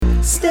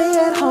stay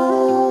at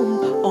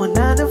home on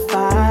 9 to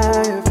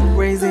 5,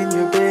 raising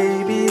your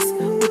babies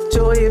with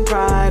joy and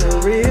pride.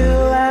 A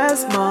real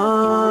ass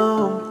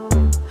mom,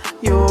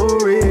 you're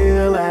a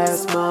real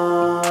ass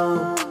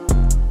mom,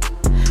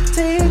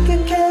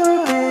 taking care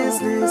of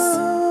business.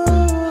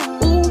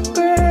 Ooh,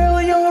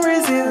 girl, you're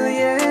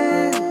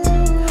resilient,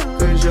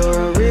 'cause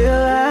you're a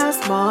real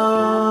ass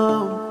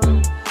mom,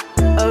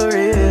 a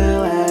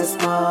real ass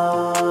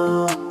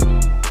mom.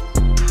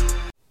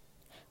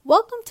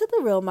 Welcome to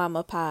the Real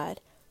Mama Pod.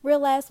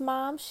 Real ass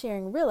moms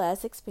sharing real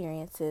ass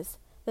experiences.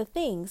 The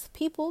things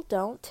people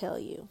don't tell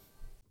you.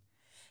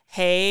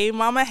 Hey,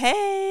 mama,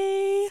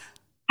 hey.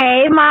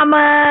 Hey,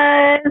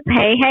 mamas.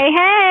 Hey, hey,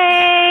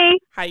 hey.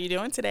 How you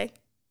doing today?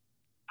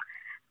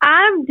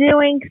 I'm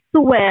doing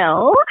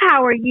swell.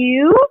 How are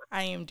you?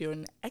 I am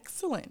doing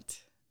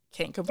excellent.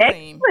 Can't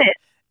complain. Excellent.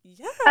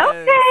 Yes.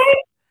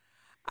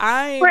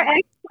 Okay. We're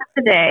excellent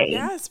today.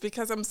 Yes,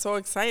 because I'm so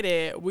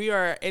excited. We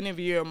are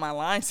interviewing my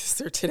line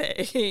sister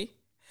today.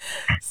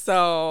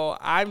 So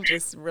I'm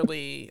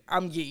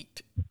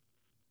geeked.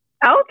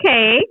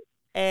 Okay.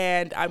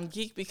 And I'm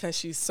geeked because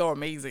she's so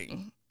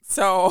amazing.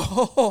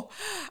 So,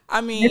 I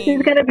mean, this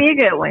is going to be a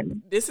good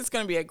one. This is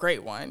going to be a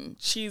great one.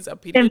 She's a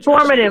pediatrician.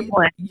 Informative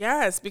one.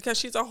 Yes, because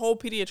she's a whole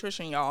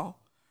pediatrician, y'all.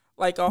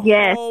 Like a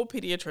whole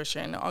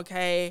pediatrician,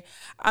 okay?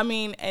 I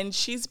mean, and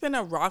she's been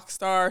a rock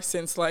star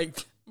since, like,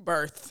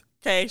 birth,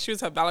 okay? She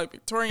was a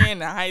valedictorian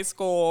in high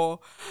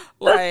school.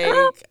 Like,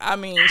 I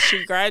mean,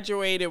 she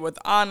graduated with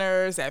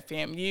honors at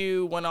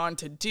FAMU, went on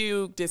to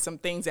Duke, did some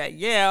things at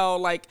Yale.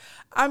 Like,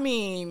 I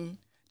mean,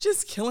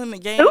 just killing the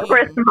game.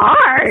 Super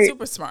smart.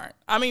 Super smart.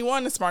 I mean, one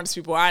of the smartest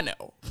people I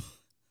know.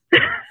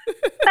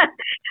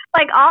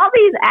 Like all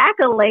these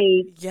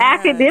accolades,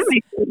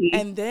 academically.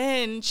 And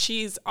then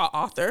she's an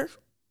author,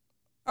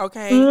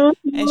 okay?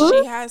 Mm-hmm. And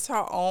she has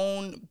her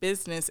own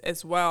business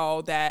as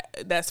well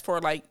that's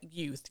for like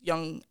youth,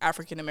 young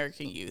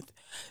African-American youth.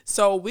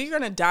 So we're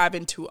going to dive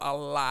into a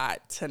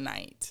lot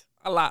tonight.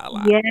 A lot.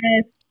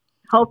 Yes.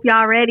 Hope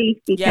y'all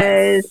ready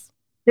because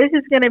this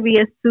is going to be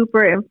a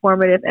super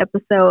informative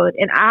episode,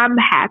 and I'm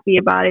happy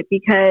about it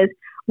because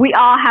we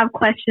all have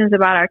questions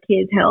about our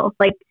kids' health.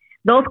 Like,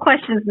 those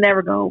questions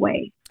never go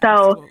away.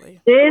 So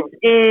Absolutely. This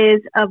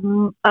is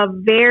a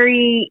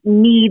very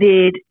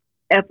needed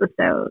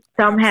episode.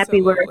 So I'm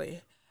happy we're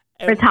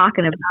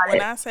talking about it.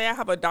 When I say I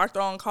have a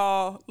doctor on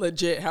call,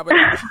 legit have a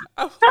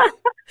doctor.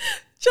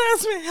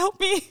 Jasmine, help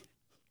me.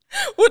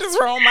 What is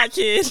wrong with my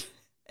kid?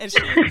 And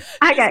she's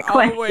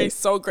always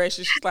so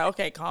gracious. She's like,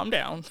 okay, calm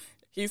down.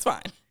 He's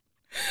fine.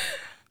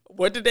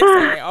 What did they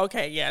say?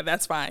 Okay, yeah,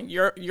 that's fine.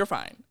 You're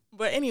fine.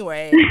 But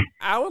anyway,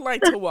 I would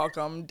like to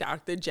welcome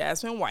Dr.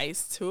 Jasmine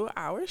Weiss to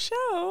our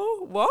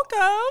show.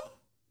 Welcome.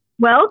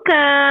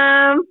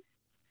 Welcome.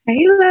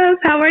 Hey, love.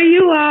 How are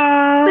you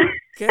all?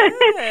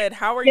 Good.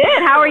 How are you?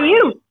 Good. How are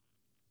you?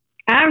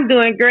 I'm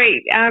doing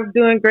great.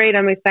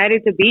 I'm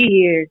excited to be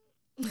here.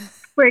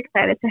 We're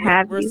excited to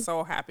have you. We're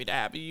so happy to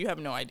have you. You have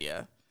no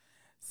idea.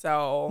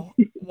 So,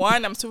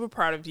 one, I'm super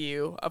proud of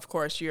you. Of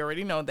course, you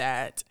already know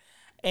that.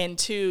 And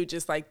two,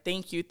 just like,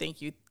 thank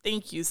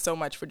you so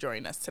much for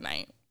joining us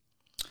tonight.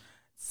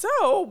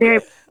 So, very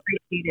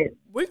appreciated.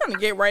 We're going to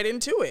get right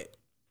into it.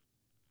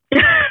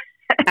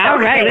 All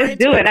right, let's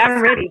do it.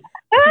 I'm ready.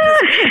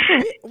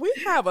 We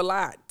have a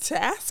lot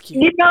to ask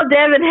you. You know,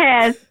 Devin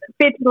has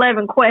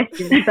 11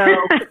 questions. So,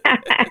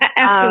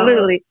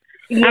 absolutely.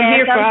 I'm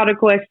here for all the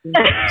questions.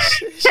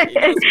 She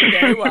knows me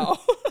very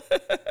well.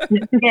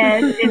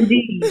 Yes,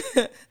 indeed.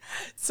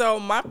 So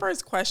my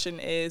first question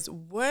is,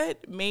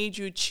 what made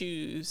you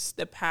choose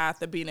the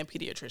path of being a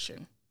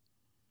pediatrician?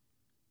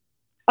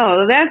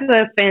 Oh, that's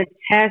a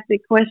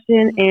fantastic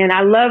question. And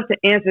I love to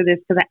answer this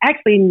because I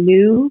actually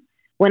knew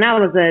when I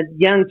was a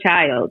young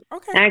child.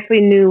 Okay. I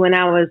actually knew when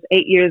I was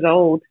 8 years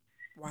old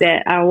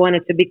that I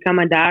wanted to become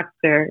a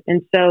doctor.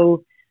 And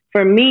so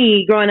for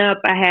me, growing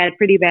up, I had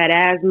pretty bad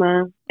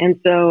asthma. And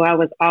so I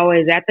was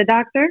always at the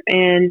doctor.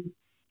 And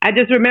I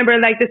just remember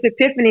like this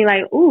epiphany,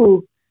 like,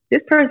 ooh,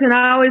 this person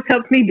always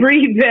helps me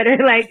breathe better.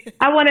 Like,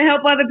 I want to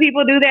help other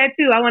people do that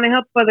too. I want to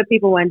help other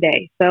people one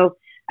day. So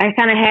I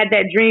kind of had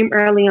that dream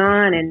early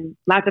on and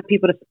lots of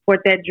people to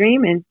support that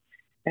dream. And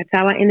that's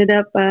how I ended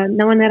up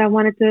knowing that I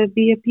wanted to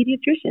be a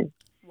pediatrician.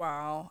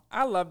 Wow.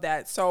 I love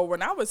that. So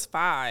when I was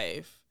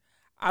 5,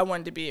 I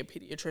wanted to be a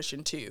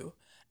pediatrician too.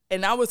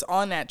 And I was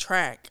on that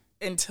track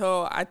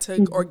until I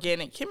took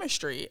organic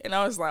chemistry. And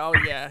I was like, oh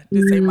yeah,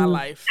 this ain't my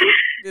life.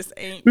 This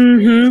ain't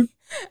me.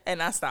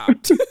 And I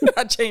stopped.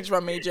 I changed my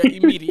major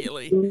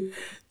immediately.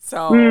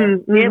 So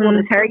it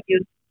will deter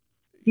you.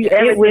 You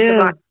ever think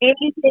about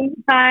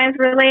anything science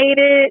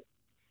related,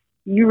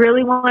 you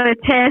really want to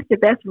test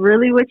if that's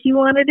really what you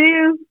want to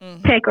do,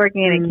 take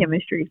organic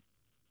chemistry.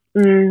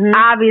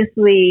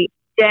 Obviously,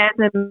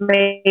 Jasmine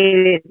made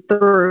it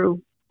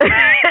through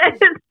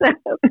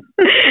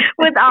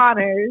with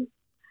honors.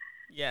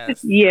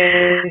 Yes.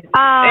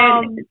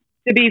 And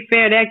to be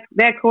fair,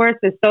 that course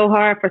is so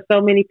hard for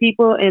so many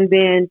people. And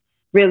then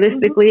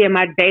realistically, in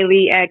my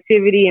daily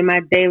activity and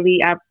my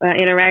daily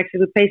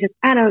interactions with patients,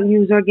 I don't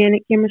use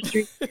organic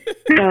chemistry.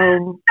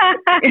 So,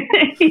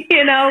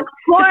 you know,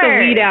 it's a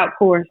weed out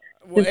course.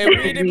 Well, it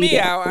weeded me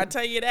out. I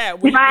tell you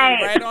that. Weeded me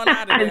right on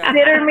out of there.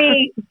 Consider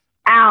me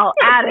out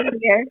of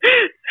here.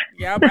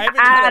 Yeah, I even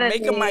tried to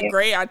make my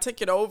grade. I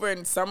took it over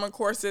in summer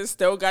courses.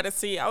 Still got a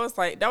C. I was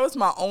like, that was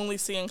my only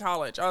C in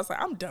college. I was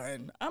like, I'm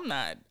done. I'm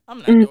not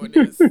doing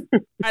this.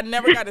 I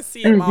never got a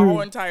C in my whole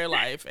entire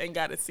life and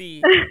got a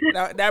C.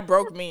 That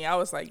broke me. I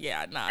was like,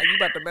 yeah, nah, you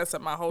about to mess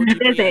up my whole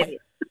GPA.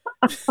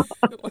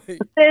 This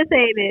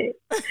ain't it.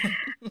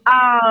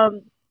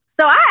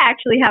 So I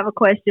actually have a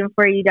question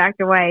for you,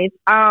 Dr. Weiss.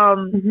 I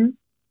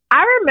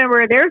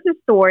remember there was a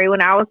story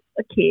when I was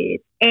a kid,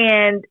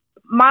 and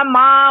my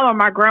mom or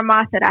my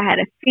grandma said I had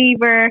a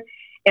fever,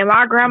 and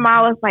my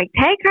grandma was like,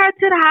 take her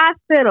to the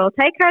hospital,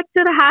 take her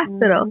to the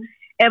hospital.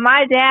 And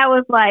my dad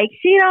was like,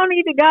 she don't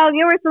need to go,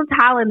 give her some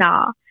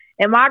Tylenol.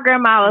 And my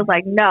grandma was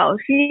like, no,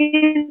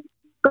 she's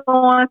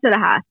going to the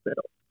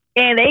hospital.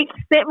 And they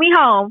sent me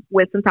home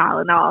with some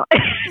Tylenol.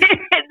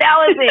 That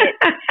was it.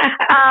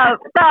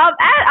 So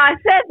I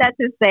said that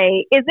to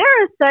say, is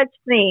there a such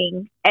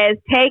thing as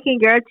taking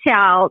your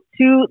child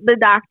to the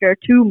doctor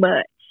too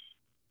much?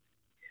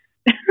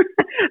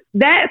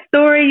 That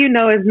story, you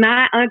know, is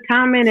not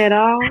uncommon at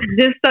all.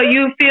 Just so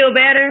you feel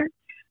better,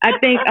 I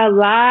think a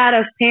lot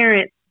of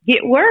parents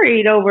get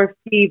worried over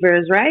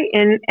fevers, right?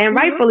 And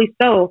rightfully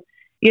so.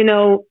 You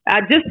know,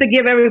 just to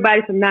give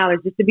everybody some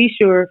knowledge, just to be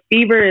sure,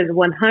 fever is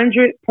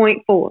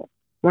 100.4,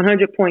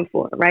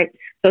 right?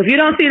 So if you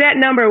don't see that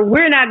number,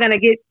 we're not going to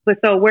get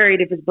so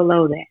worried if it's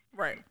below that.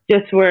 Right.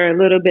 Just for a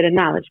little bit of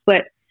knowledge.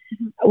 But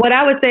what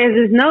I would say is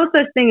there's no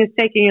such thing as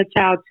taking a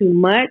child too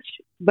much.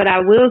 But I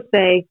will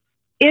say,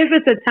 if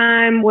it's a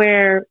time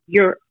where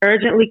you're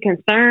urgently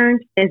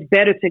concerned, it's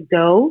better to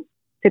go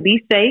to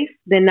be safe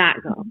than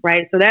not go,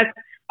 right? So that's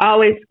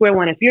always square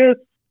one. If you're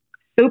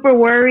super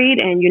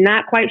worried and you're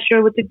not quite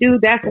sure what to do,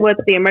 that's what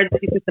the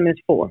emergency system is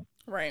for.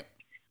 Right.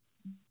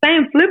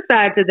 Same flip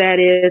side to that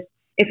is,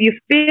 if you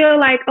feel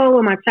like, oh,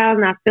 well, my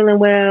child's not feeling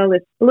well,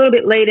 it's a little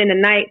bit late in the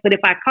night, but if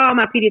I call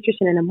my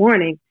pediatrician in the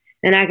morning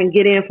and I can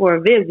get in for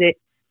a visit,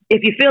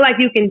 if you feel like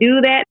you can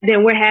do that,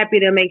 then we're happy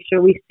to make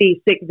sure we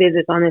see 6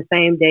 visits on the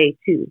same day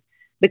too,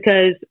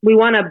 because we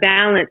want to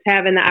balance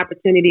having the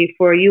opportunity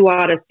for you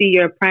all to see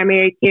your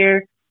primary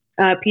care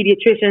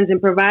pediatricians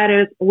and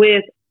providers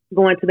with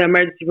going to the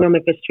emergency room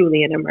if it's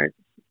truly an emergency.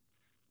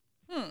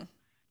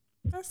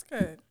 That's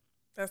good.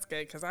 That's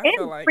good, because I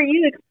feel like... for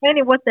you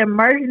explaining what the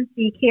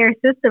emergency care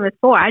system is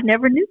for, I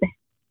never knew that.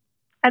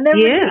 I never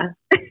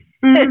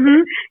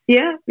knew.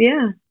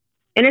 Yeah.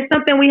 And it's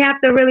something we have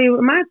to really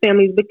remind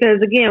families,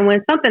 because, again,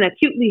 when something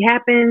acutely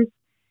happens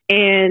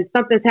and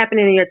something's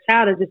happening and your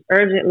child is just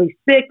urgently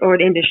sick or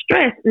in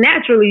distress,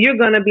 naturally you're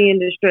going to be in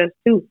distress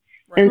too.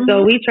 Right. And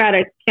so we try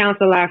to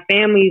counsel our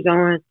families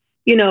on,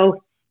 you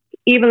know,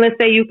 even let's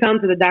say you come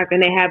to the doctor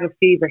and they have a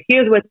fever,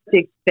 here's what to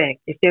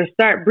expect. If they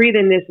start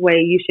breathing this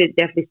way, you should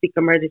definitely seek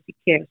emergency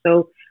care.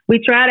 So we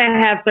try to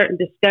have certain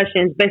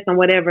discussions based on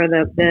whatever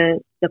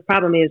the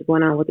problem is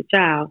going on with the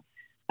child.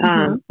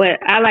 But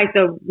I like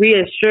to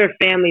reassure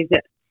families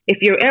that if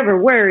you're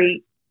ever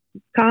worried,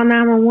 call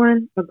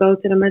 911 or go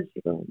to the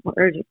emergency room or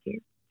urgent care.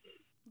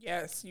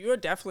 Yes, you're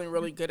definitely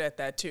really good at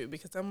that too,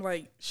 because I'm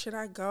like, should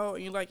I go?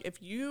 And you're like, if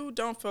you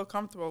don't feel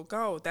comfortable,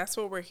 go. That's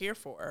what we're here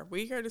for.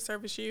 We're here to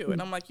service you. And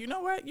I'm like, you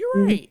know what? You're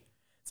right.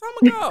 So I'm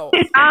going to go.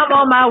 I'm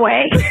on my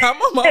way. I'm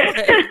on my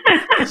way.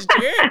 Because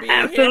Jared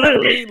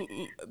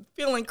be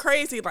feeling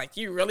crazy, like,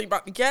 you really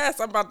about to guess?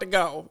 I'm about to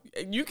go.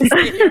 You can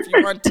stay here if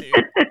you want to.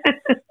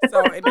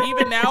 So, and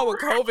even now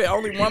with COVID,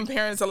 only one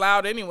parent's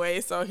allowed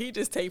anyway, so he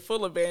just take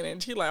full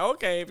advantage. He like,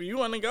 okay, if you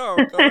want to go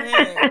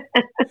ahead.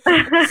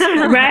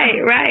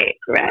 Right.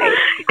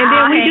 And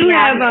then we do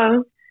have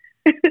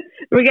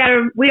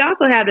we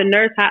also have the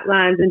nurse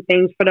hotlines and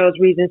things for those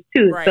reasons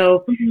too. Right.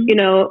 So, you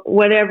know,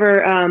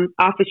 whatever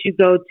office you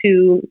go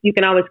to, you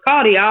can always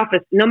call the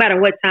office no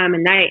matter what time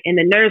of night, and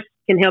the nurse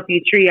can help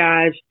you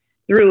triage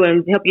through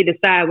and help you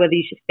decide whether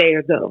you should stay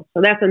or go.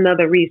 So that's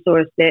another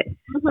resource that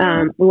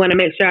we want to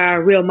make sure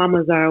our real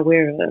mamas are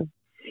aware of.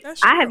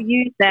 I have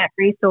used that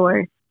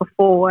resource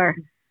before.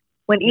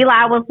 When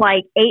Eli was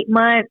like 8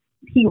 months,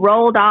 he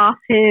rolled off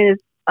his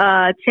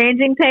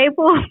changing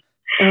table.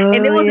 And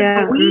it was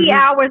the wee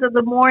hours of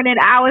the morning.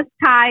 I was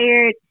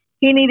tired.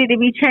 He needed to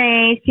be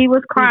changed. He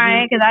was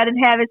crying because I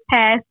didn't have his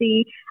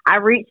passy. I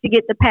reached to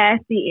get the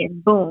passy,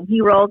 and boom,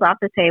 he rolls off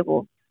the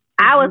table.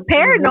 I was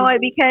paranoid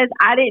because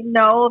I didn't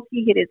know if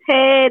he hit his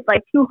head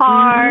like too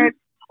hard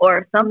or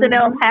if something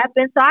else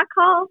happened. So I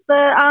called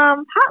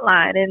the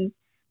hotline, and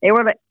they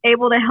were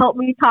able to help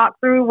me talk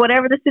through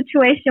whatever the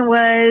situation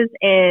was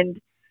and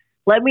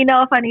let me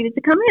know if I needed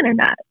to come in or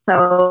not.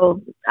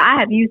 So I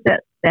have used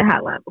that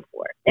hotline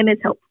before, and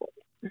it's helpful.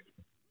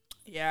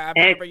 Yeah, I've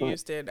never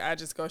used it. I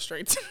just go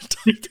straight to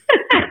the doctor.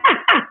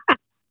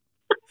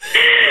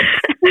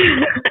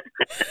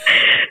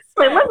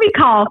 So let me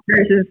call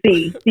first and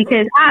see,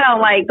 because I don't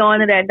like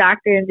going to that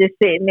doctor and just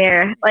sitting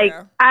there. Like,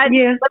 let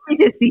me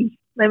just see.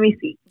 Let me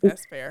see.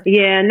 That's fair.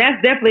 Yeah, and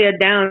that's definitely a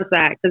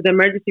downside because the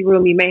emergency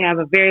room, you may have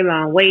a very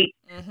long wait,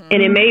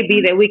 and it may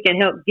be that we can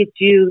help get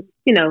you,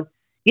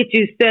 get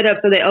you set up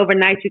so that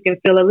overnight you can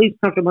feel at least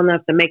comfortable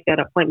enough to make that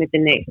appointment the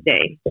next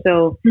day.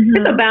 So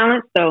it's a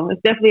balance, though.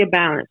 It's definitely a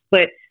balance.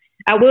 But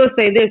I will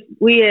say this,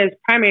 we as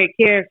primary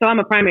care, so I'm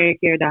a primary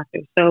care doctor.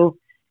 So,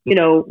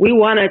 we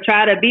want to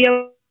try to be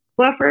a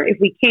buffer if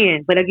we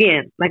can. But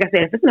again, like I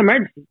said, if it's an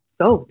emergency,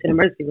 go to the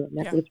emergency room.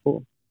 That's what it's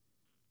for.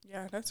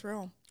 Yeah, that's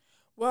real.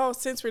 Well,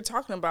 since we're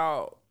talking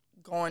about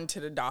going to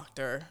the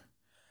doctor,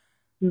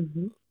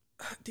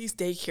 these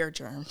daycare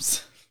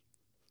germs.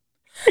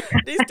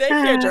 These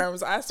daycare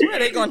germs, I swear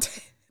they're going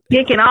to...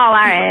 Kicking all our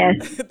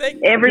ass.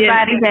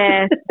 Everybody's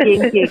ass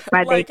getting kicked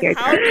by daycare germs.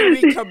 How do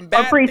we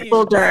combat these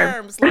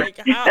germs? Like,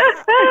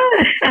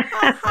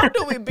 how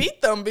do we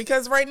beat them?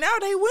 Because right now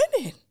they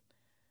winning.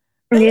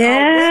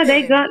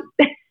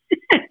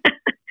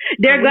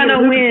 They're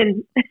gonna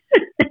win.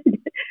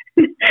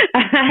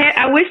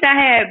 I wish I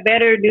had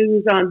better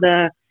news on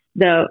the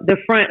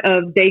front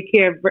of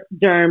daycare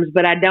germs,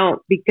 but I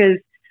don't, because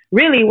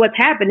really what's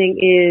happening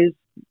is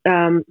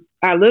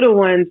our little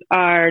ones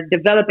are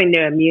developing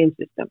their immune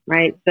system,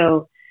 right?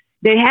 So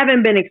they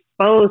haven't been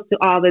exposed to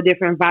all the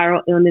different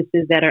viral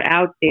illnesses that are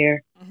out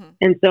there.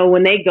 And so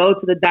when they go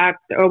to the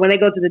doctor or when they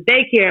go to the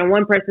daycare and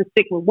one person's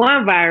sick with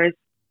one virus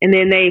and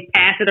then they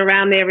pass it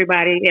around to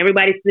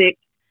everybody's sick.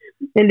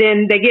 And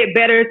then they get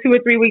better 2 or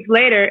 3 weeks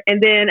later,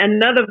 and then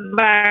another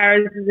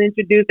virus is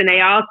introduced, and they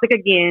all sick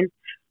again,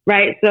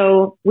 right?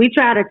 So we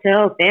try to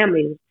tell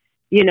families,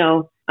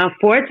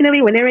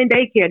 unfortunately, when they're in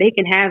daycare, they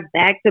can have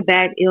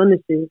back-to-back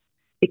illnesses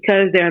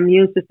because their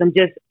immune system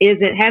just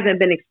hasn't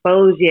been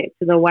exposed yet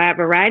to the wide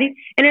variety,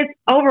 and it's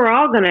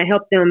overall going to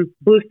help them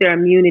boost their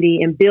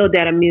immunity and build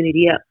that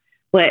immunity up.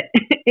 But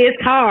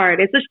it's hard;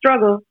 it's a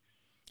struggle,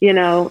 It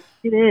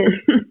is.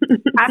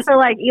 I feel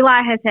like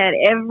Eli has had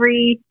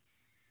every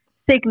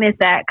sickness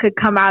that could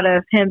come out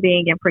of him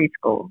being in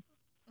preschool.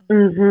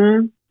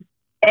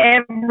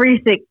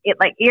 Every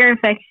like ear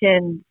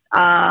infections.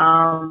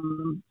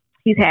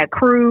 He's had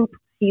croup.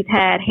 He's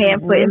had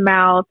hand, foot, and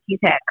mouth. He's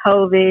had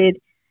COVID.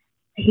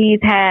 He's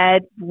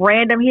had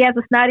he has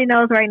a snotty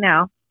nose right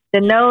now. The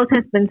nose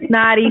has been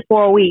snotty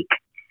for a week.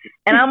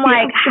 And I'm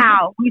like,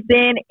 how? We've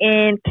been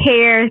in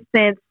care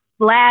since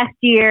last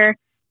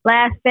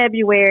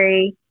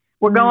February.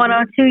 We're going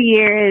on 2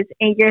 years,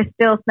 and you're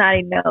still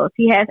snotty nose.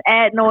 He has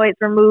adenoids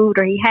removed,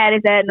 or he had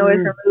his adenoids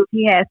removed.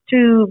 He has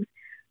tubes.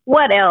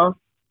 What else?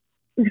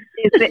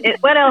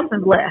 What else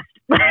is left?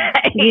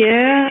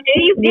 And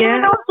he's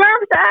giving those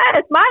germs to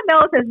us. My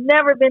nose has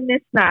never been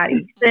this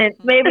snotty since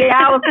maybe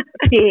I was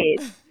a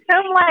kid.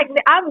 I'm like,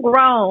 I'm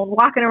grown,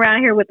 walking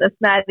around here with a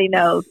snotty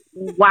nose.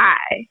 Why?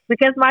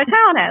 Because my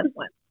child has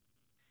one.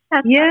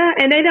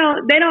 And they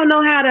don't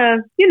know how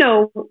to,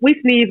 we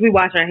sneeze, we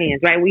wash our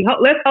hands, right?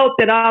 Let's hope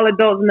that all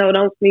adults know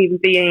don't sneeze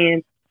into your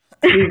hands,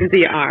 sneeze into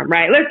your arm,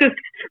 right? Let's just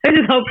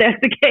hope that's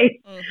the case.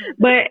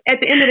 But at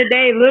the end of the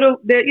day,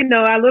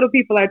 our little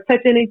people are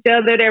touching each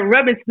other, they're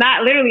rubbing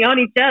snot literally on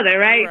each other,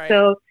 right?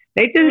 So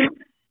they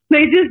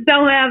just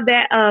don't have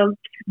that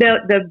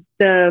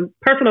the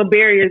personal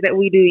barriers that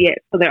we do yet.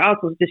 So they're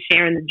also just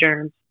sharing the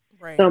germs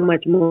so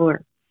much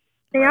more.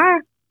 They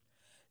are.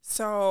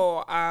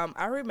 So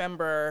I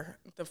remember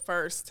the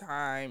first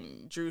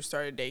time Drew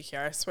started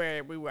daycare, I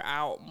swear we were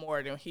out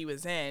more than he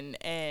was in,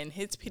 and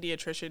his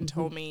pediatrician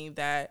told me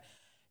that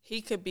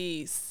he could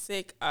be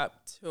sick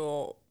up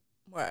to,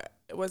 what,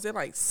 was it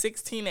like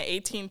 16 to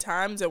 18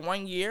 times in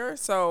 1 year?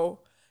 So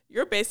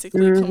you're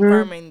basically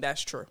confirming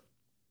that's true.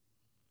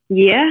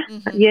 Yeah.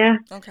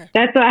 Okay.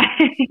 That's why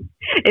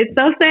it's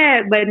so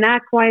sad, but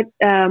not quite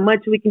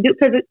much we can do,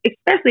 because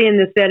especially in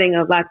the setting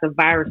of lots of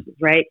viruses,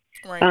 right?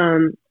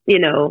 And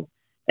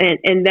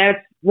that's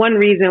one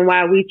reason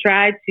why we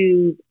try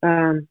to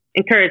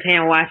encourage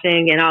hand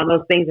washing and all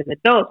those things in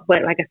adults.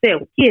 But like I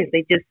said, with kids,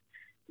 they just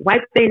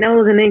wipe their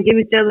nose and then give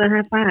each other a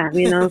high five,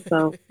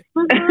 So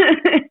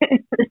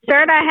the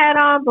shirt I had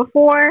on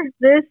before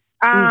this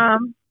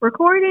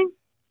recording,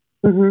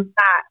 not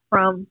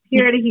from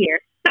here to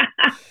here.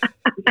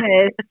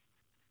 Because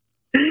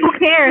who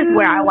cares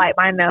where I wipe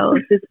my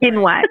nose? It's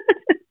getting wiped.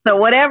 So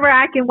whatever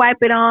I can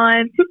wipe it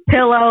on,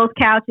 pillows,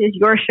 couches,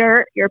 your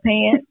shirt, your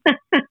pants.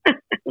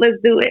 Let's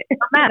do it.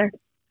 Don't matter.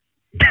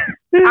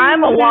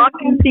 I'm a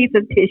walking piece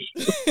of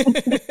tissue.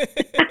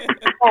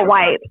 Or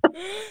wipe.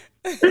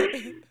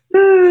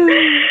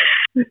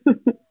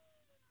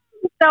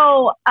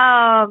 So,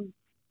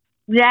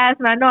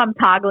 Jasmine, I know I'm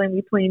toggling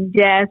between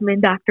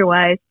Jasmine, Dr.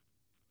 Weiss.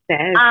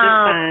 That's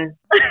fine.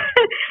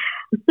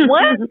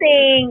 One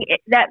thing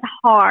that's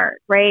hard,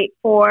 right,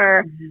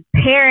 for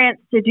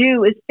parents to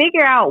do is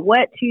figure out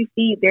what to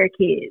feed their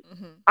kids.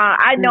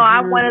 I know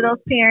I'm one of those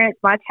parents.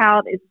 My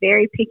child is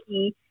very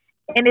picky,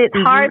 and it's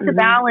hard to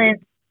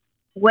balance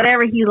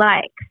whatever he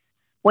likes.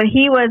 When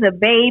he was a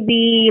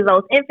baby,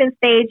 those infant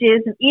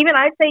stages, and even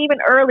I'd say even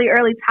early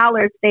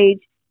toddler stage,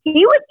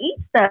 he would eat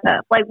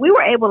stuff. Like we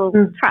were able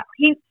to try.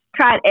 He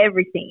tried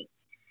everything.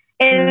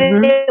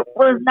 And it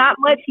was not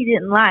much he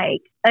didn't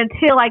like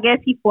until I guess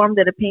he formed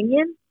an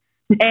opinion.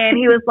 And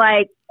he was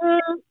like,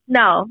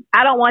 no,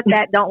 I don't want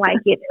that. Don't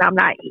like it. And I'm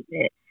not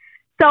eating it.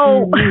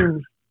 So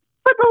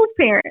for those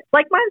parents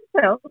like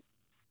myself,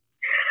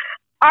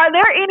 are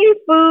there any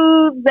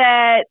foods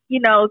that,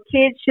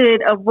 kids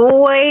should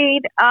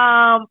avoid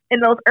in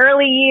those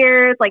early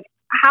years? Like,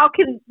 how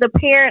can the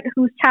parent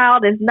whose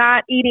child is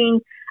not eating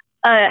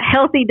a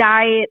healthy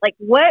diet, like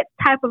what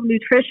type of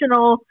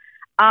nutritional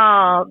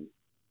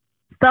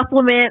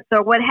supplements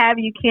or what have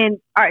you do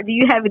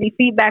you have any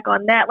feedback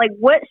on that? Like,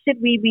 what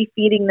should we be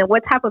feeding them?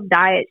 What type of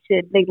diet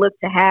should they look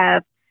to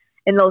have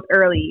in those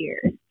early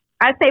years?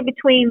 I'd say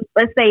between,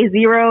 let's say,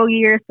 0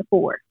 years to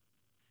 4.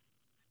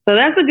 So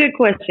that's a good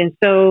question.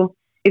 So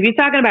if you're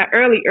talking about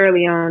early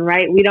on,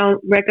 right, we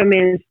don't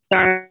recommend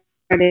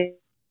starting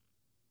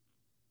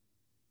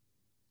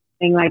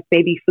like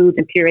baby foods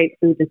and pureed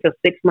foods until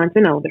 6 months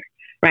and older,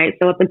 right?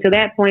 So up until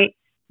that point,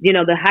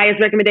 the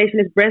highest recommendation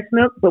is breast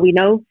milk, but we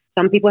know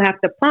some people have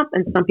to pump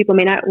and some people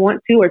may not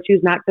want to or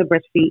choose not to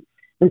breastfeed.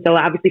 And so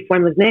obviously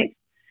formula's next.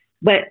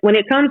 But when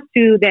it comes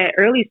to that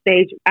early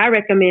stage, I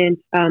recommend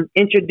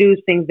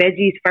introducing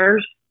veggies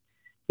first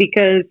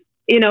because,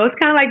 it's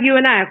kind of like you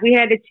and I. If we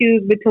had to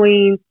choose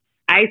between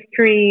ice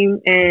cream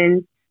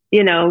and,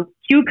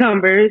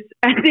 cucumbers,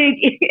 I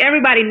think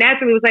everybody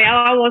naturally would say, oh,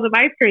 I want some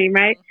ice cream,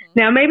 right? Mm-hmm.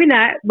 Now, maybe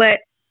not, but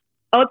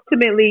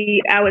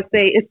ultimately, I would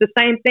say it's the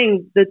same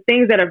thing. The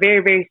things that are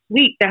very, very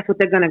sweet, that's what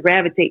they're going to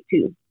gravitate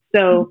to.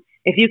 So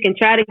if you can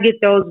try to get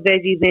those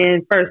veggies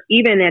in first,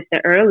 even at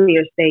the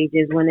earlier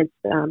stages when it's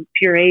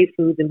pureed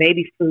foods and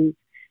baby foods,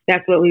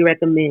 that's what we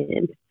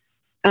recommend.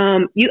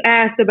 You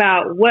asked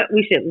about what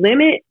we should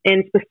limit,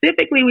 and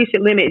specifically we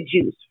should limit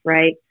juice,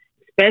 right?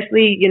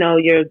 Especially,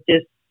 your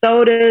just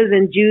sodas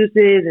and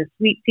juices and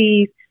sweet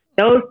teas.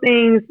 Those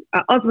things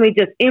are ultimately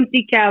just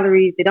empty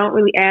calories. They don't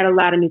really add a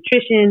lot of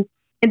nutrition,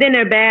 and then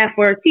they're bad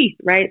for our teeth,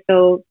 right?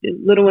 So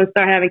little ones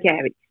start having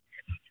cavities.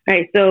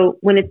 Right. So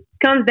when it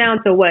comes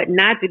down to what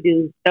not to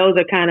do, those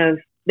are kind of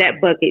that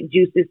bucket: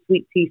 juices,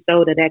 sweet tea,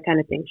 soda, that kind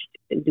of thing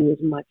shouldn't do as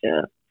much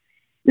of.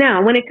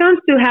 Now, when it comes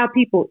to how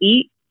people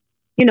eat,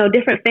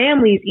 different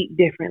families eat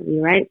differently,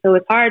 right? So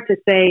it's hard to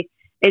say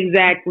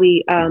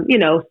exactly,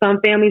 some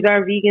families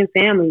are vegan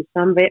families.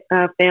 Some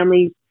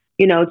families,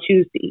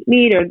 choose to eat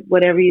meat or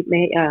whatever it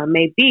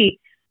may be.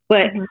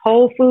 But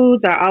whole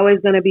foods are always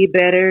going to be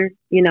better,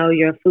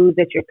 your foods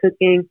that you're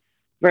cooking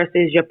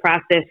versus your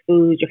processed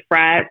foods, your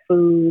fried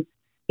foods.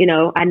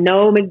 I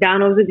know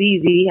McDonald's is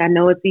easy. I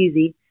know it's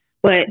easy.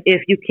 But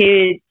if you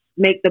kids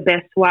make the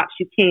best swaps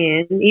you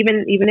can,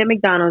 even at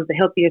McDonald's, the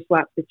healthier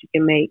swaps that you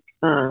can make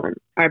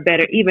are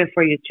better even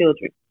for your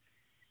children.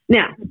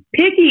 Now,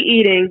 picky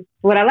eating,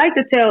 what I like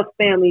to tell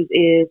families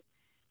is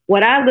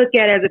what I look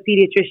at as a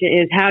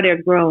pediatrician is how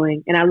they're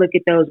growing. And I look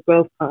at those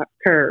growth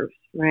curves,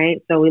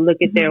 right? So we look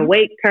at their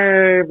weight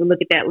curve, we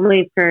look at that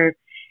length curve.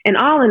 And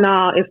all in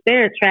all, if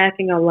they're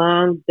tracking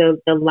along the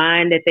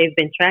line that they've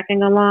been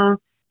tracking along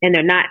and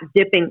they're not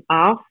dipping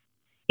off,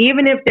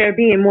 even if they're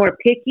being more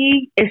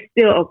picky, it's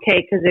still okay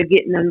because they're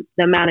getting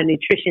the amount of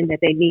nutrition that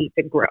they need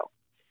to grow.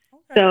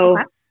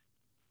 Okay.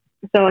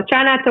 So I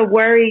try not to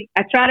worry.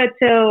 I try to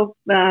tell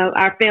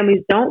our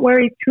families, don't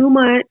worry too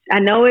much. I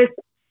know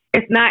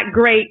it's not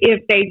great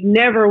if they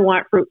never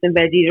want fruits and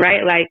veggies,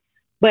 right?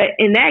 But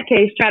in that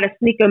case, try to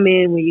sneak them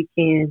in when you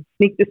can.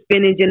 Sneak the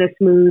spinach in a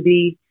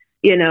smoothie.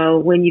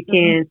 When you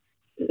can,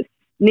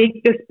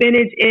 sneak the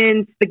spinach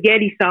in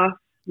spaghetti sauce,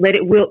 let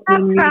it wilt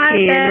when you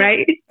can, that.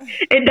 Right?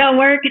 It don't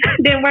work.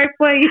 Didn't work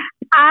for you.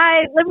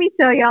 Let me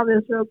tell y'all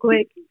this real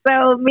quick.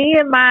 So me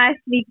and my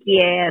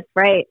sneaky ass,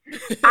 right?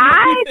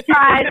 I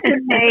tried to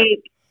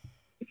make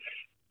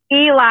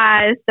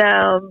Eli's,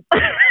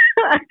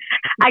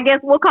 I guess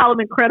we'll call them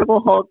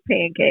Incredible Hulk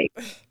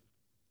pancakes.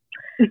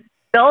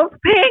 Those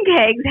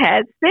pancakes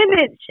had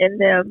spinach in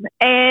them.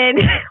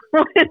 And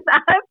when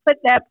I put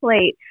that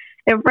plate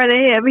in front of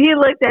him, he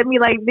looked at me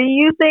like, do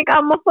you think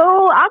I'm a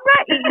fool? I'm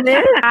not eating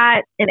this.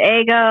 Not an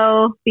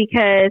Eggo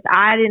because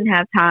I didn't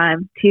have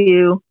time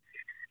to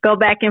go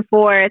back and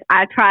forth.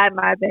 I tried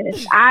my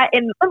best.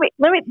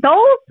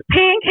 Those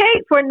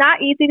pancakes were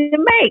not easy to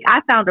make.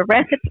 I found a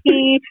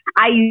recipe.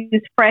 I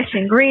used fresh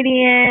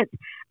ingredients,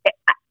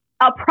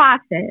 a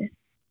process.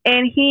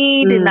 And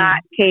he did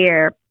not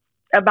care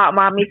about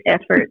mommy's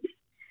efforts.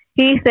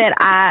 He said,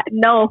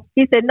 no.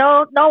 He said,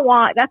 no, don't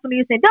want. That's what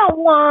he said. Don't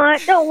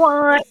want.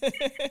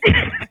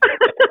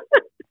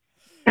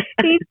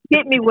 He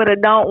hit me with a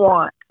don't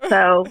want.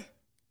 So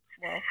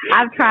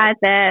I've tried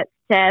that,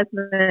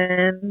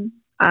 Jasmine.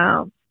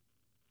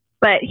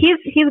 But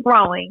he's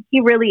growing.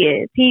 He really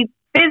is. He's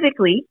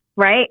physically,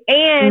 right?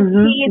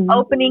 And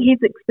he's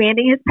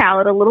expanding his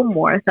palate a little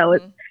more. So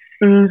it's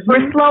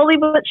we're slowly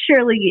but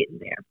surely getting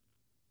there.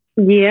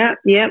 Yeah.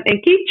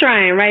 And keep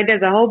trying, right?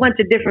 There's a whole bunch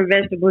of different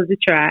vegetables to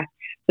try.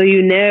 So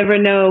you never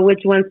know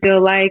which ones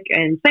feel like.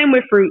 And same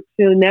with fruits.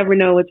 You'll never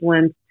know which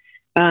ones.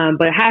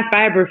 But high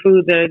fiber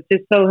foods are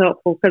just so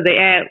helpful because they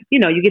add,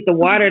 you get the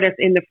water that's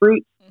in the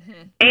fruits.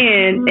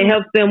 and it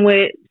helps them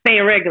with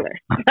staying regular.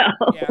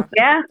 So.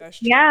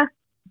 Yeah.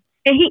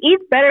 And he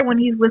eats better when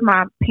he's with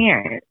my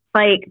parents.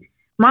 Like,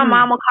 my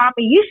mom will call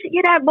me, you should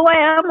get that boy.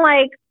 I'm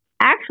like,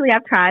 actually,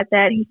 I've tried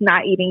that. He's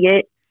not eating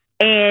it.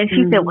 And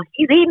she said, well,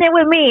 he's eating it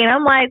with me. And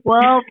I'm like,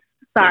 well,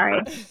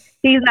 sorry.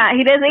 He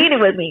doesn't eat it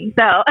with me.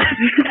 So,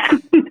 I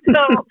don't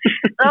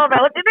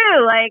know what to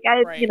do. Like,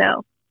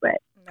 but.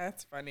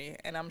 That's funny.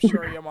 And I'm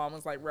sure your mom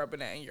was like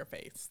rubbing it in your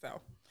face.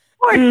 So.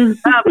 Of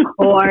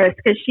course,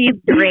 because she's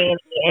draining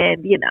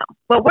and,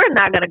 but we're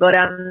not going to go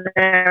down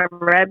that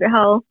rabbit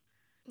hole.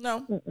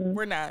 No,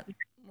 we're not.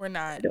 We're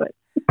not.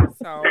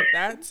 So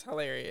that's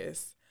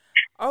hilarious.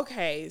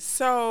 Okay,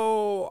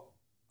 so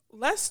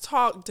let's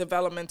talk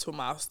developmental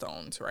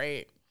milestones,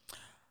 right?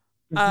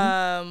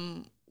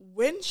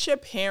 When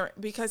should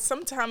because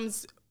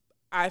sometimes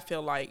I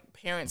feel like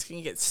parents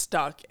can get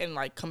stuck in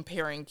like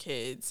comparing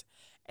kids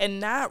and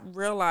not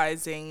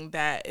realizing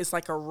that it's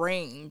like a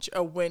range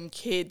of when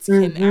kids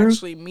can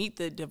actually meet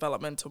the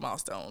developmental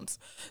milestones.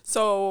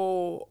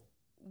 So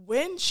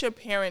when should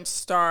parents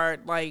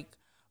start like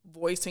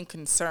voicing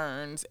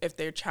concerns if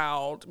their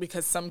child,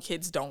 because some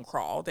kids don't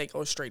crawl, they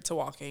go straight to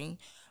walking,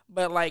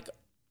 but like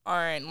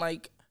aren't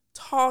like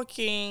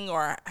talking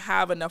or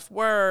have enough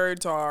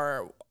words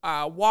or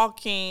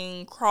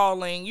walking,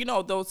 crawling,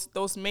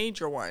 those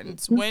major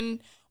ones. When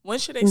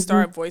should they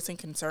start voicing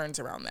concerns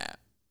around that?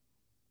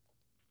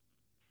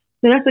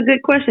 So that's a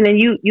good question, and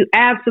you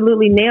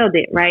absolutely nailed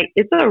it, right?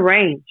 It's a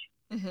range,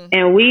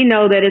 and we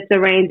know that it's a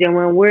range, and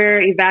when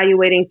we're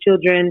evaluating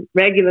children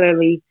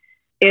regularly,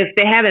 if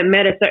they haven't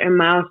met a certain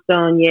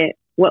milestone yet,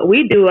 what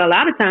we do a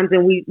lot of times,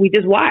 and we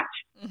just watch.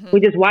 We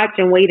just watch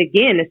and wait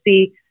again to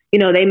see,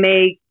 they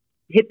may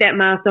hit that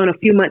milestone a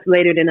few months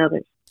later than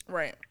others.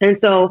 Right. And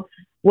so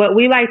what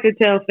we like to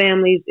tell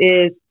families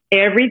is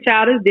every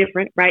child is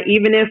different, right?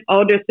 Even if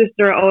older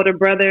sister or older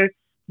brother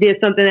did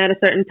something at a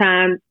certain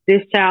time,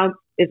 this child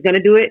is going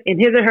to do it in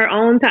his or her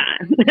own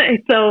time.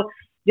 So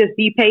just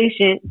be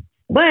patient,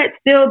 but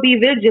still be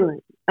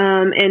vigilant.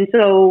 And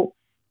so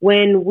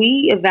when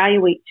we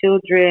evaluate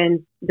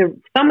children,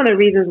 some of the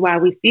reasons why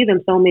we see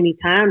them so many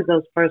times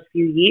those first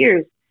few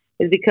years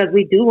is because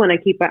we do want to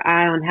keep an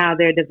eye on how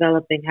they're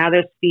developing, how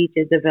their speech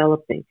is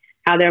developing,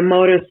 how their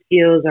motor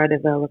skills are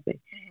developing.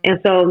 And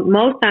so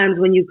most times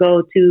when you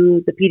go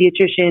to the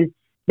pediatrician,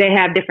 they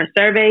have different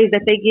surveys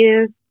that they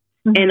give.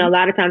 And a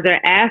lot of times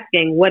they're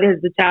asking, what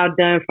has the child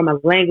done from a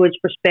language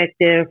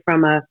perspective,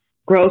 from a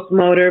gross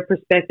motor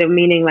perspective,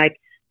 meaning like,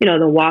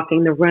 the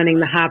walking, the running,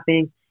 the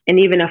hopping, and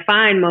even a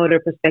fine motor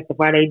perspective.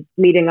 Are they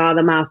meeting all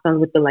the milestones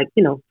with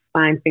the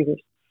fine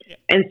fingers? Yeah.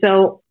 And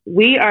so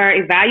we are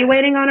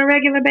evaluating on a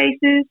regular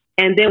basis.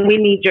 And then we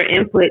need your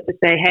input to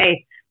say,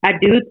 hey, I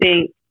do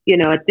think,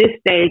 at this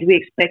stage, we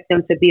expect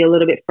them to be a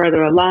little bit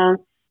further along.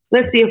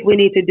 Let's see if we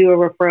need to do a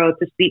referral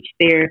to speech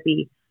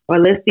therapy, or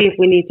let's see if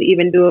we need to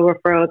even do a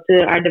referral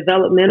to our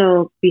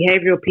developmental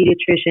behavioral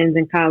pediatricians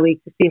and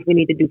colleagues to see if we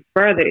need to do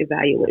further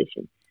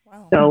evaluation.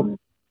 Wow. So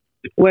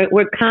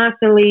we're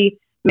constantly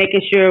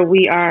making sure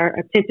we are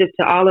attentive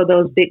to all of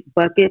those big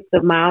buckets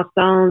of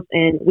milestones,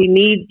 and we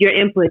need your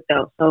input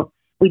though. So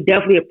we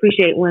definitely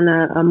appreciate when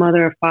a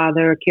mother or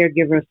father or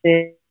caregiver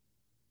says,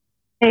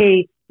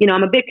 hey,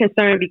 I'm a bit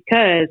concerned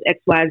because X,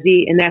 Y,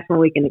 Z, and that's when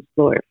we can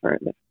explore it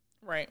further.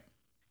 Right.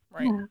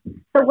 Yeah.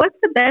 So what's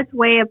the best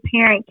way a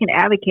parent can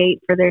advocate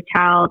for their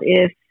child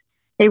if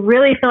they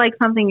really feel like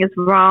something is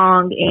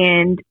wrong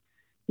and,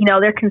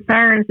 their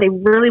concerns, they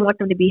really want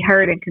them to be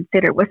heard and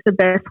considered? What's the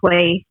best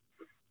way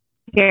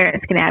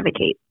parents can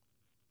advocate?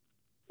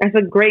 That's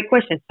a great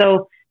question.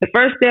 So the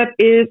first step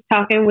is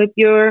talking with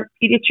your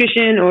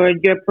pediatrician or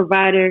your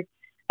provider,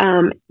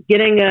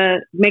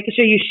 making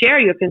sure you share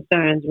your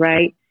concerns,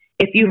 right?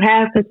 If you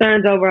have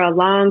concerns over a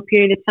long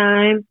period of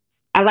time,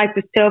 I like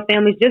to tell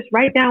families, just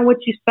write down what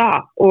you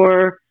saw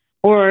or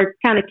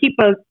kind of keep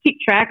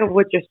track of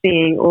what you're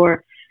seeing,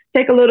 or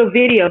take a little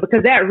video,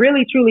 because that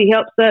really truly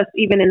helps us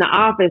even in the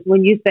office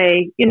when you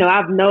say,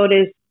 I've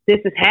noticed this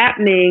is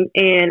happening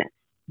and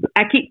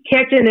I keep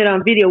catching it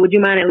on video. Would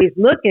you mind at least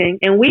looking?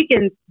 And we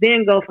can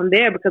then go from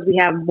there because we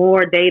have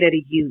more data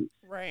to use.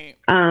 Right.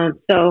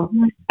 So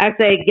I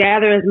say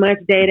gather as much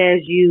data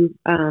as you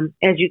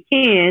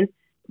can.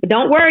 But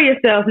don't worry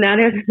yourself. Now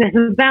there's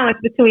a balance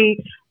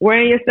between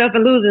worrying yourself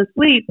and losing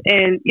sleep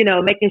and,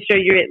 making sure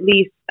you're at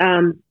least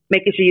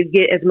making sure you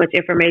get as much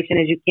information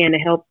as you can to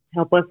help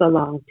us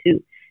along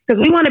too.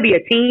 Because we want to be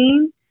a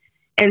team.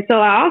 And so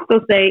I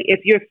also say,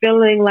 if you're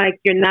feeling like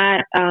you're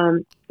not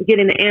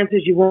getting the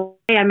answers you want,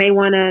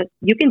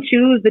 you can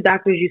choose the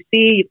doctors you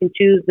see, you can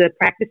choose the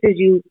practices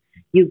you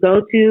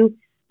go to,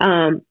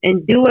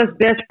 and do what's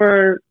best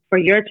for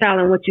your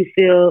child and what you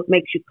feel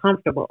makes you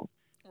comfortable.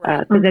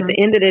 Because at the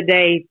end of the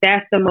day,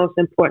 that's the most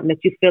important,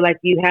 that you feel like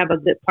you have a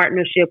good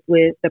partnership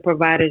with the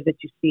providers that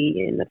you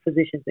see and the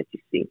physicians that you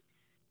see.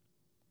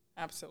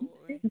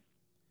 Absolutely.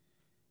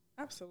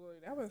 That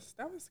was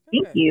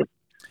good. Thank you.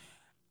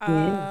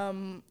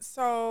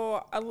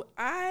 So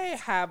I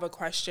have a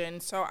question.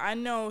 So I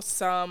know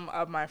some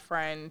of my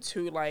friends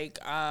who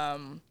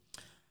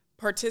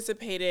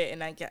participated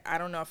in, I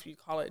don't know if you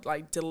call it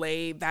like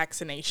delayed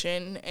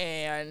vaccination,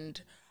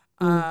 and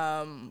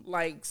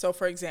like, so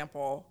for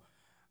example,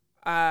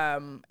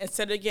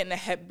 instead of getting a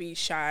Hep B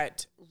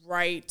shot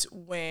right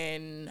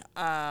when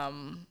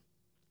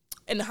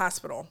in the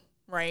hospital,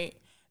 right?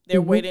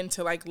 They're waiting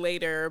till like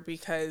later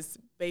because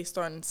based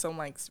on some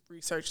like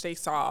research they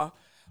saw,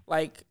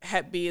 like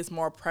Hep B is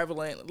more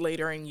prevalent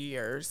later in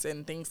years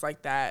and things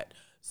like that.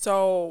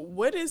 So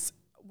what is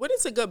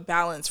a good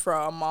balance for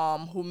a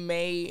mom who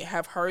may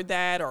have heard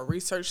that or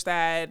researched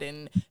that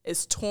and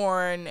is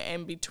torn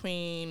in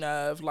between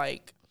of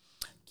like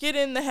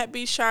getting the Hep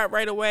B shot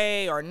right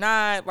away or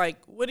not? Like,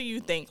 what do you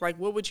think? Like,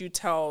 what would you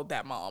tell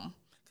that mom?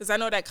 Because I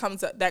know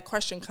that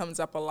question comes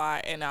up a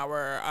lot in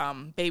our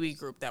baby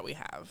group that we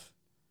have.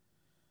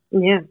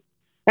 Yeah,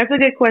 that's a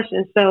good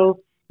question. So,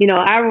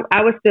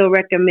 I would still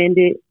recommend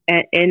it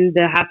in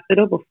the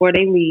hospital before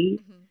they leave.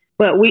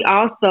 But we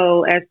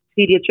also, as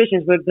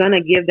pediatricians, we're going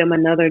to give them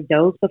another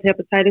dose of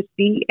hepatitis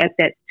B at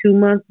that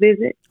 2-month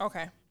visit.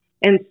 Okay.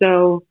 And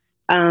so,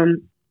 I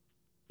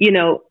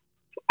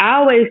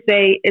always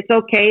say it's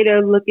okay to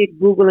look at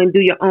Google and do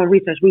your own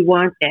research. We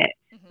want that.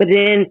 But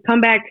then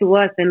come back to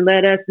us and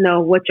let us know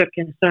what your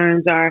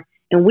concerns are,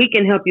 and we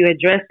can help you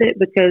address it,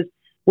 because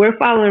we're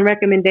following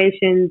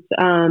recommendations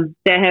that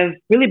have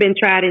really been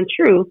tried and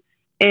true.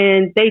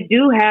 And they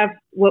do have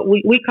what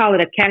we call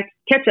it a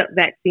catch-up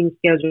vaccine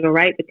schedule,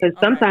 right? Because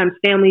sometimes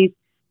families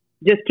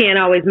just can't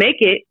always make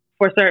it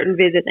for certain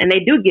visits, and they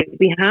do get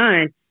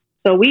behind.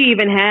 So we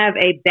even have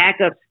a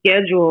backup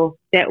schedule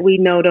that we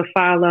know to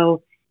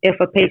follow if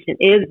a patient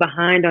is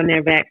behind on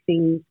their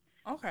vaccines.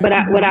 Okay. But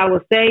what I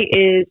will say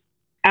is,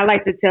 I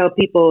like to tell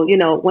people,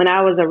 when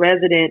I was a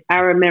resident, I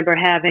remember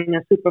having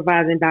a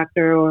supervising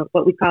doctor, or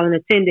what we call an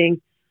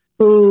attending,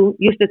 who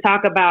used to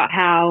talk about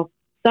how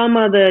some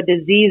of the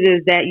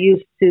diseases that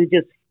used to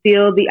just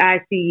fill the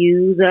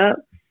ICUs up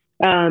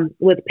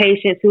with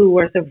patients who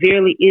were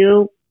severely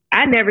ill,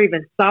 I never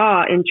even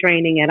saw in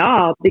training at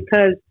all,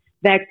 because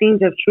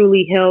vaccines have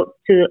truly helped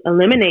to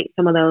eliminate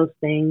some of those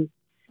things.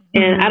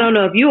 And I don't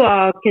know if you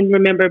all can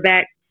remember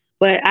back,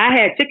 but I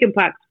had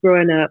chickenpox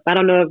growing up. I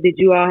don't know did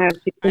you all have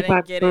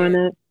chickenpox growing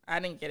up? I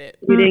didn't get it.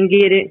 You didn't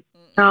get it?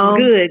 Oh,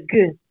 good.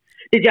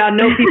 Did y'all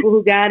know people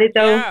who got it,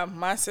 though? Yeah,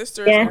 my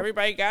sisters,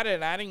 everybody got it,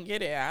 and I didn't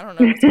get it. I don't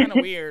know. It's kind of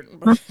weird.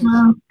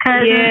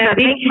 I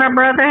think my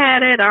brother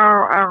had it,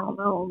 or I don't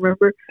know,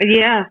 remember?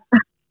 Yeah.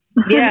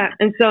 Yeah.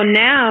 And so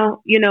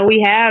now,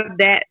 we have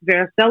that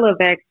varicella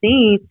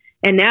vaccine,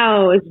 and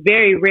now it's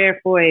very rare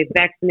for a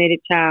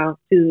vaccinated child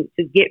to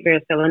get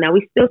varicella. Now,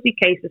 we still see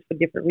cases for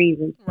different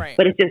reasons, right,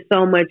 but it's just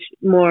so much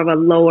more of a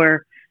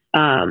lower,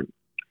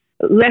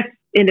 less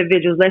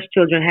individuals, less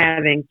children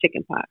having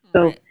chickenpox.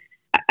 So, right.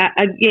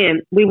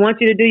 Again, we want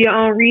you to do your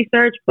own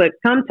research, but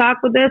come talk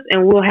with us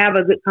and we'll have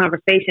a good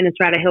conversation and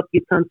try to help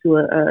you come to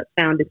a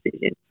sound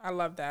decision. I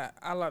love that.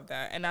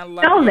 And I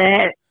love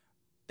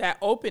that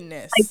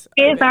openness. Like,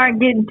 kids aren't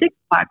getting chickenpox.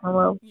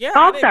 Well, yeah.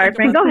 Oh, sorry,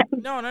 friend. Go ahead.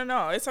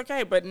 No. It's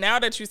okay. But now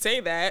that you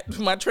say that,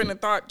 my train of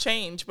thought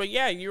changed. But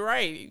yeah, you're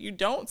right. You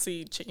don't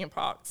see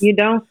chickenpox. You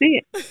don't see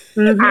it.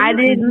 I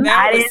didn't.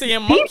 Now we're seeing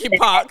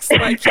monkeypox.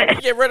 Like, can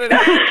we get rid of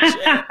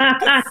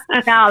that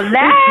shit? Now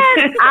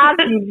that I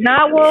do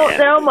not want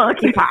no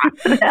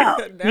monkeypox. No.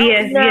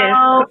 Yes.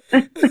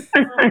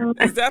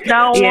 Is that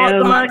don't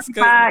want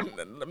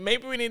monkeypox?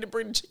 Maybe we need to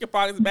bring the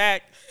chickenpox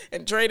back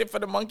and trade it for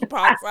the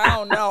monkeypox. I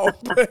don't know.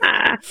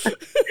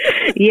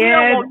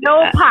 Yeah.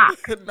 No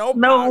pox.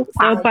 No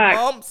pox.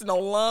 Bumps, no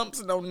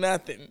lumps, no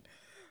nothing.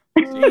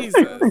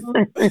 Jesus.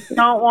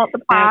 Don't want the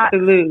pox.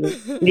 Absolutely.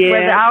 Yeah.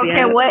 Whether I don't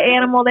care what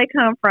animal they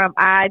come from,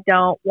 I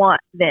don't want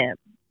them.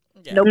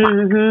 Yeah. No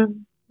pox.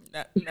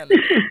 None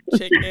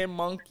chicken,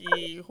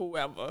 monkey,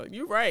 whoever.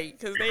 You're right,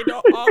 because they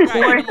don't all got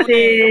animal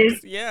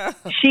names. Yeah.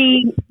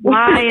 Sheep,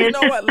 lion. You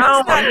know what?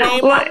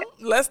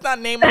 Let's not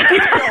name them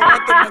because we don't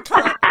want them to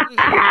come.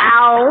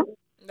 Ow.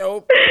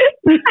 Nope.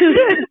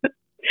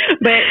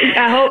 But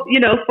I hope,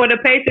 for the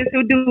patients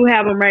who do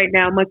have them right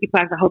now,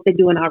 monkeypox, I hope they're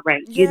doing all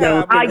right.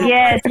 Yeah,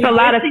 yes. There's a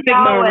lot of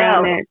stigma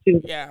around that, too.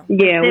 Yeah.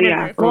 Yeah, we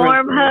are.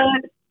 Warm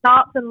hugs,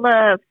 thoughts, and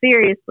love.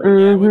 Seriously.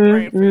 Yeah, we're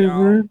praying for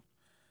y'all.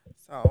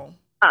 So.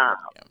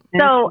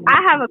 So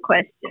I have a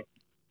question.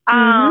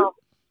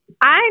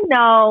 I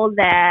know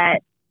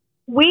that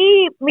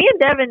me and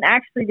Devin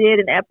actually did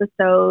an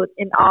episode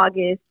in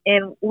August,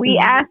 and we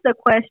asked a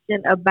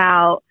question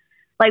about,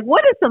 like,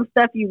 what is some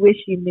stuff you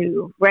wish you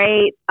knew,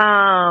 right?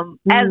 As,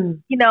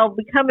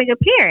 becoming a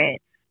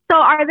parent. So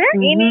are there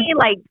any,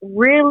 like,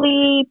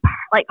 really,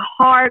 like,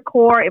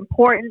 hardcore,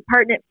 important,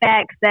 pertinent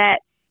facts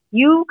that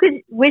you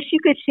wish you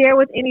could share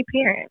with any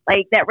parent,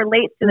 like, that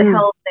relates to the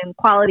health and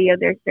quality of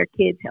their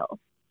kids' health?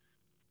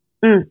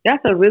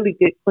 That's a really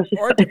good question.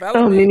 Or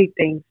so many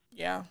things.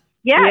 Yeah.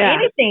 Yeah,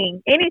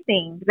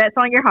 anything that's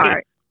on your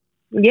heart.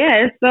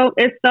 Yeah,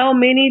 it's so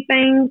many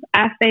things.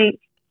 I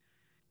think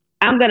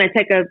I'm going to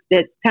take a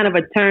kind of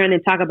a turn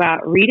and talk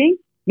about reading,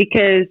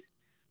 because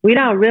we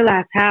don't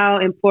realize how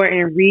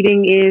important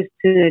reading is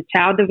to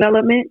child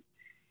development.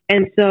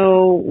 And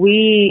so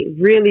we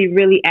really,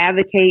 really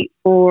advocate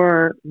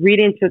for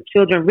reading to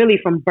children really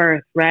from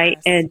birth, right?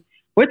 Yes. And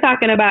we're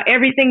talking about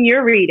everything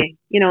you're reading,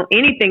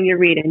 anything you're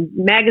reading,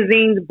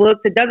 magazines,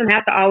 books. It doesn't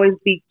have to always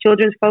be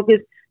children's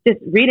focused. Just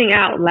reading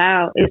out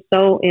loud is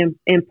so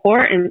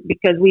important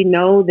because we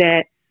know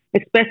that,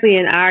 especially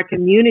in our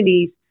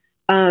communities,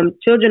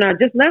 children are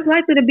just less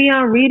likely to be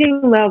on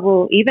reading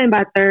level, even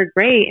by third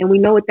grade. And we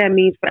know what that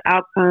means for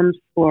outcomes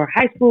for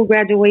high school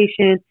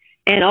graduation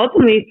and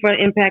ultimately for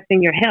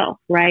impacting your health,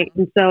 right?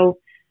 And so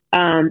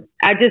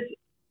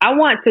I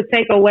want to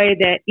take away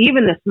that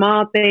even the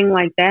small thing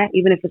like that,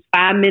 even if it's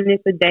 5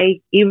 minutes a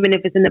day, even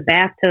if it's in the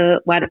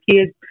bathtub while the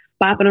kids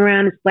bopping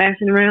around and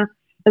splashing around,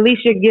 at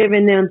least you're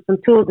giving them some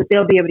tools that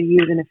they'll be able to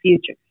use in the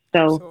future.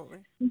 So Absolutely.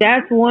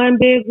 That's one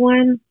big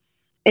one.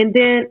 And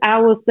then I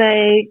will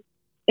say,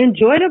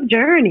 enjoy the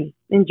journey.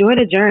 Enjoy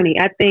the journey.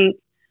 I think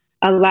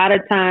a lot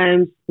of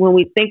times when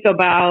we think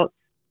about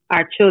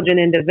our children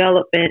in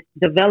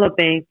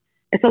developing,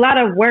 it's a lot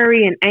of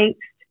worry and angst,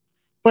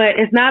 but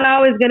it's not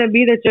always going to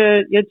be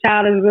that your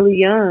child is really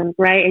young,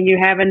 right? And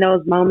you're having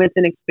those moments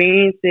and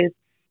experiences.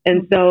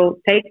 And so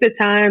take the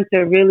time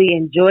to really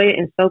enjoy it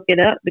and soak it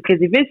up, because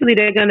eventually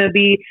they're going to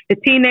be the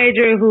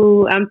teenager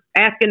who I'm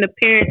asking the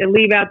parent to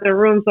leave out the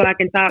room so I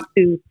can talk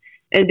to.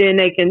 And then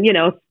they can,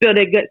 spill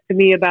their guts to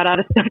me about all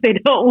the stuff they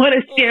don't want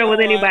to share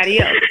with anybody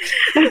else.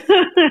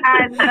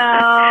 I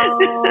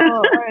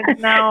know.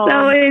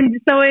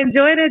 So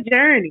enjoy the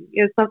journey.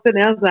 It's something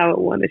else I would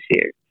want to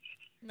share.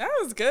 That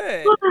was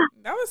good.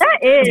 That was some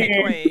good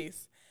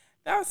takeaways.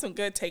 That was some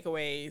good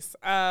takeaways.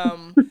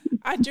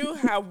 I do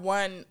have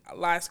one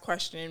last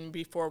question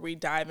before we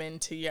dive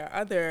into your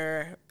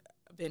other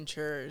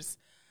ventures.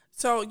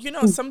 So,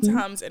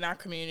 sometimes in our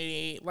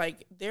community,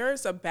 like,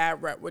 there's a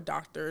bad rep with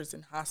doctors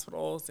and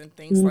hospitals and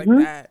things like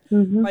that.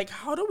 Like,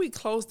 how do we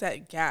close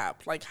that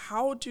gap? Like,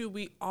 how do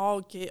we all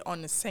get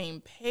on the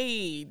same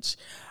page?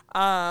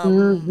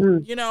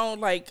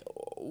 Like,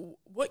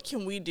 what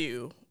can we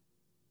do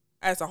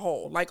as a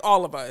whole? Like,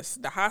 all of us,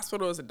 the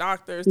hospitals, the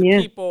doctors, the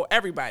people,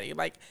 everybody.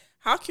 Like,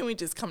 how can we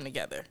just come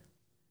together?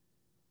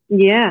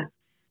 Yeah.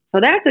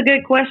 So that's a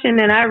good question.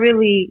 And I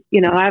really,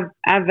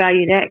 I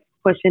value that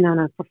question on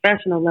a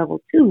professional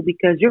level too,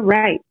 because you're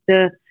right.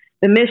 The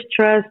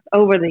mistrust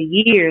over the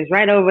years,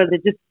 right, over the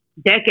just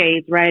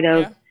decades, right,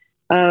 of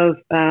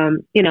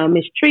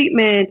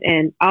mistreatment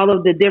and all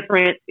of the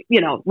different,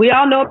 we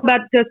all know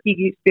about the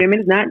Tuskegee experiment.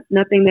 It's not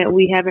nothing that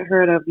we haven't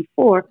heard of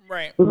before.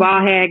 Right. We've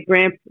all had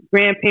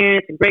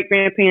grandparents and great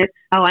grandparents.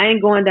 Oh, I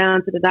ain't going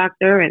down to the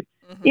doctor, and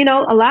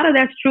a lot of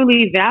that's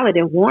truly valid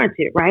and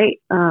warranted, right?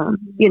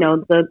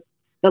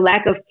 The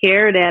lack of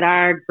care that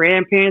our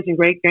grandparents and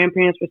great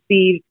grandparents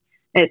received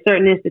at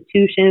certain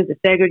institutions, the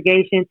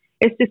segregation,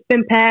 it's just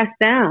been passed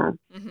down.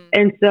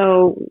 And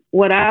so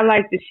what I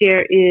like to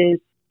share is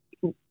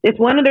it's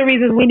one of the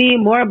reasons we need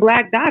more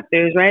Black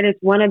doctors, right?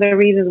 It's one of the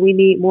reasons we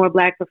need more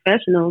Black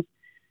professionals,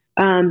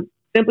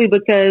 simply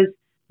because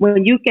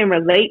when you can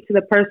relate to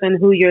the person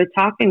who you're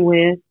talking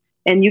with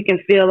and you can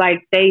feel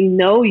like they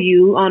know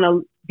you on a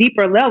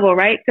deeper level,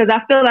 right? Because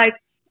I feel like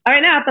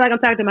right now, I feel like I'm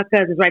talking to my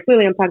cousins, right?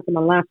 Clearly, I'm talking to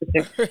my line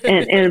sister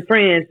and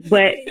friends.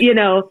 But,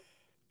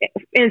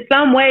 in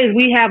some ways,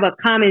 we have a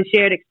common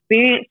shared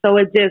experience. So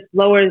it just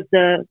lowers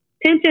the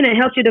tension and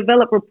helps you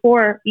develop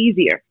rapport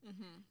easier.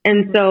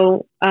 And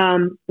so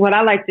what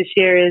I like to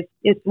share is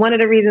it's one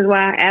of the reasons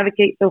why I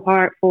advocate so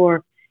hard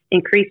for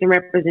increasing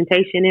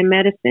representation in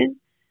medicine.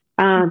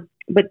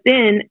 But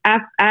then I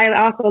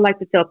also like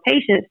to tell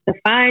patients to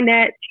find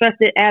that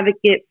trusted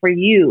advocate for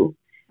you.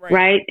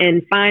 Right.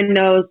 And find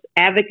those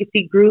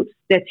advocacy groups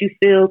that you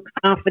feel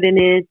confident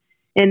in,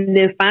 and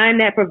then find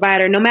that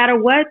provider, no matter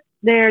what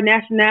their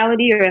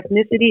nationality or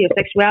ethnicity or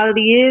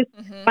sexuality is,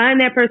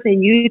 find that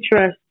person you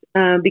trust,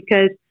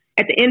 because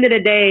at the end of the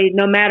day,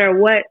 no matter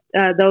what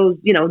those,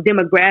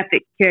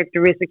 demographic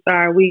characteristics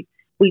are, we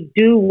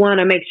do want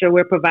to make sure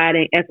we're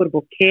providing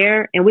equitable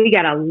care, and we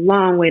got a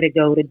long way to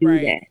go to do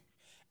that.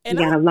 And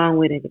we got a long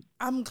way to go.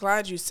 I'm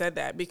glad you said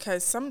that,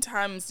 because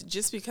sometimes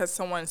just because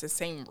someone's the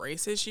same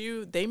race as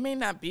you, they may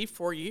not be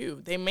for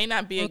you. They may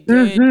not be a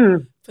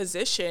good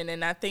physician.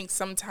 And I think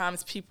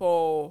sometimes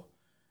people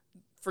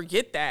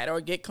forget that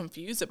or get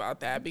confused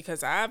about that,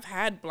 because I've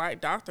had Black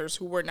doctors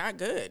who were not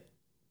good.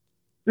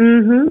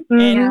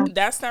 And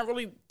that's not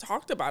really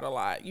talked about a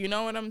lot. You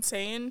know what I'm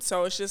saying?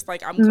 So it's just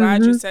like, I'm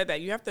glad you said that.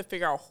 You have to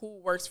figure out who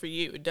works for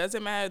you. It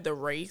doesn't matter the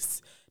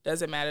race,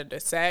 doesn't matter the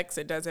sex,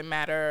 it doesn't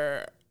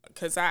matter,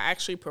 because I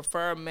actually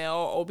prefer a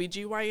male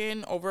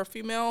OBGYN over a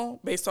female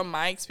based on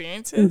my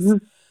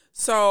experiences.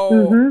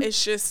 So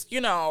it's just,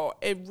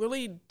 it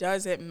really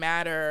doesn't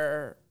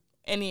matter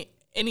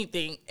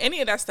anything.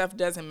 Any of that stuff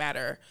doesn't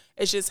matter.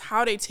 It's just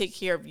how they take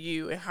care of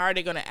you and how are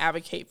they going to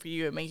advocate for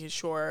you and making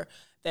sure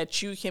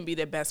that you can be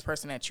the best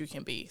person that you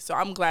can be. So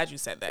I'm glad you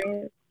said that.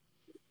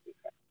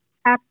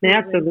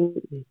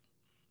 Absolutely.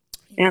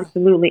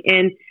 Absolutely.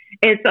 And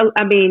it's,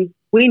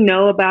 we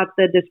know about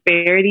the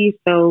disparities.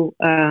 So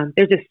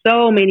there's just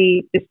so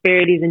many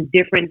disparities in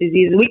different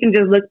diseases. We can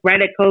just look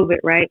right at COVID,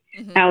 right?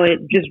 How it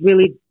just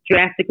really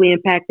drastically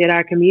impacted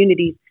our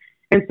communities.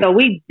 And so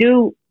we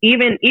do,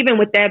 even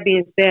with that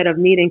being said, of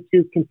needing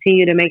to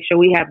continue to make sure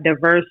we have a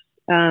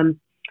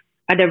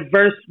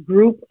diverse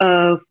group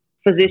of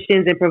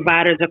physicians and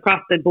providers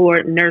across the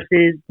board,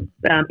 nurses,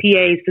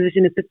 PAs,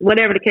 physician assistants,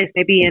 whatever the case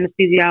may be,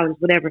 anesthesiologists,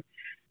 whatever,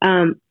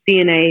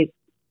 CNAs,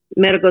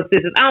 medical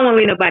assistants. I don't want to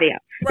leave nobody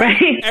out,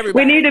 right?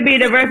 We need to be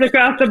diverse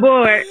across the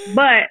board,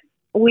 but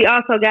we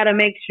also got to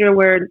make sure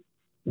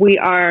we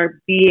are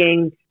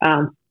being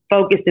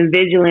focused and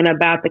vigilant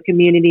about the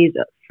communities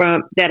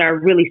that are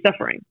really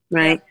suffering,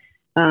 right?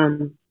 Yeah.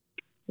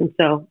 And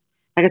so,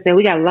 like I said,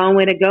 we got a long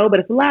way to go, but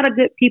it's a lot of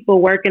good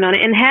people working on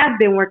it and have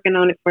been working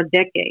on it for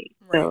decades.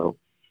 Right. So,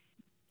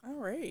 all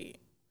right.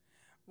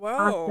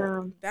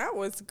 Well, That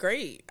was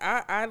great.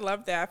 I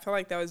love that. I feel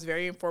like that was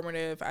very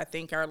informative. I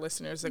think our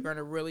listeners are going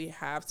to really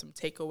have some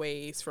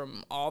takeaways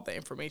from all the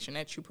information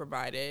that you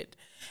provided.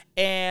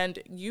 And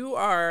you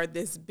are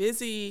this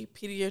busy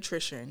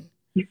pediatrician,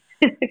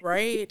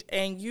 right?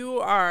 And you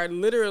are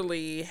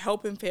literally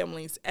helping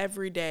families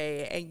every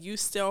day, and you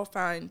still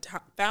finding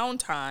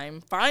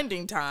time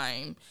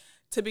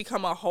to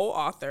become a whole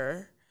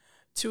author,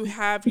 to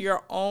have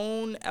your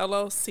own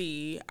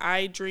LLC,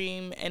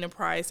 iDream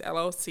Enterprise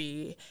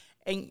LLC,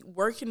 and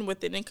working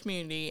within the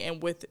community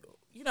and with,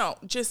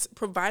 just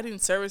providing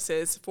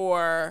services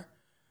for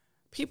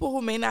people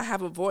who may not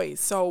have a voice.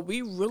 So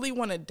we really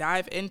want to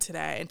dive into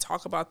that and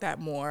talk about that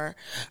more.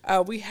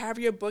 We have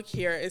your book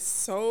here. It's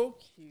so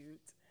cute.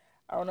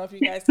 I don't know if you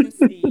guys can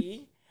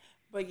see,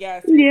 but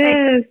yes.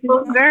 Yes,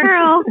 little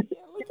girl.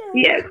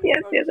 Yes,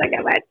 I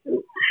got that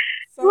too.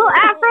 Little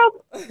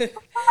Afro.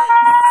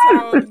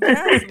 So,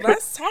 yes,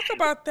 let's talk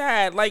about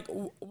that. Like,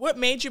 what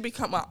made you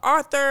become an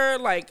author?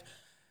 Like,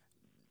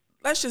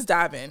 let's just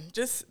dive in.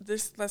 Just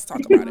let's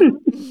talk about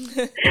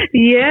it.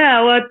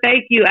 Yeah, well,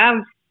 thank you.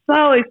 I'm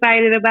so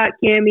excited about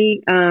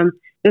Cami.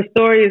 The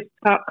story is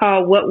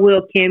called What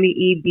Will Cami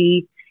E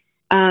Be?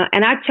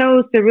 And I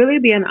chose to really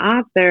be an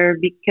author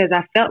because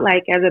I felt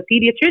like, as a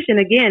pediatrician,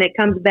 again, it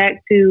comes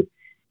back to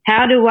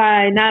how do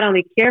I not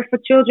only care for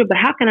children, but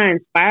how can I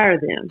inspire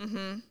them,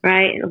 mm-hmm.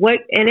 right?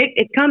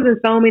 It comes in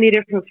so many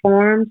different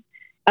forms.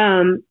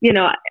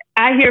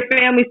 I hear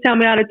families tell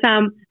me all the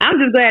time, I'm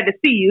just glad to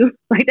see you.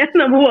 Like, that's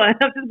number one.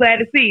 I'm just glad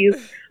to see you.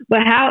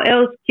 But how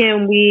else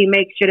can we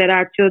make sure that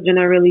our children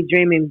are really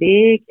dreaming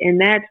big? And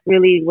that's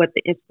really what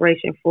the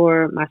inspiration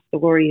for my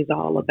story is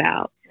all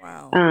about.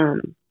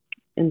 Wow.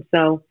 And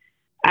so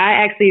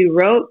I actually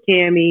wrote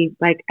Cami,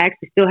 I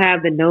actually still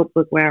have the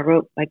notebook where I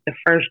wrote the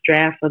first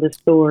draft of the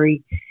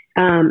story.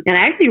 And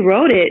I actually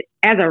wrote it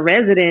as a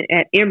resident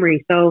at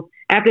Emory. So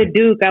after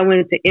Duke, I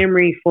went to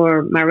Emory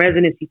for my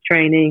residency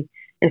training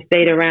and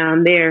stayed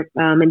around there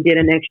and did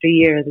an extra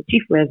year as a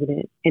chief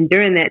resident. And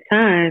during that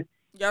time,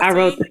 I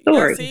wrote the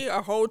story. See,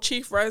 a whole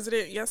chief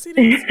resident. Yes, it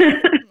is.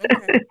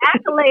 Okay.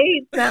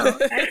 Accolades.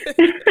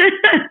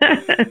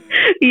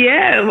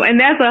 Yeah, and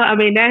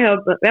that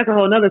helps. That's a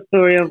whole nother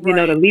story of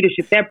the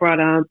leadership that brought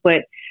on.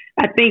 But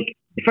I think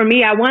for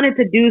me, I wanted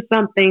to do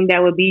something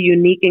that would be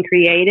unique and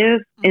creative,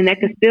 mm-hmm. and that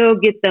could still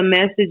get the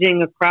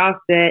messaging across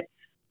that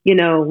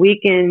we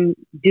can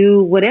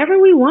do whatever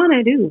we want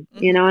to do,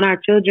 mm-hmm. And our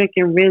children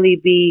can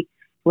really be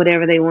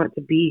whatever they want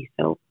to be.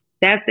 So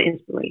that's the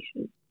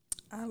inspiration.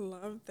 I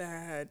love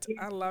that.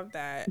 I love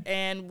that.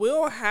 And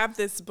we'll have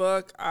this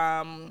book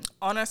on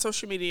our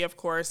social media, of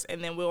course,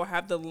 and then we'll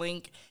have the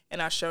link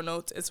in our show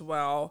notes as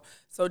well.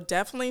 So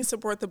definitely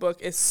support the book.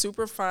 It's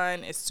super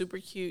fun. It's super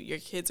cute. Your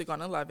kids are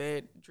going to love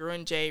it. Drew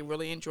and Jay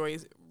really enjoy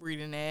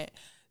reading it.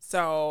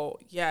 So,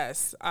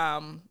 yes,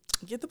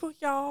 get the book,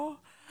 y'all.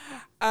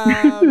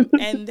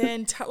 And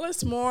then tell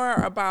us more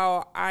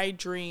about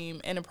iDream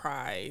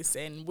Enterprise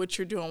and what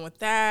you're doing with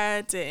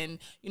that, and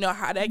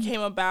how that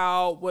came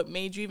about, what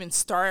made you even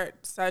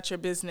start such a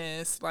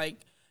business.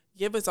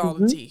 Give us all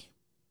mm-hmm. the tea.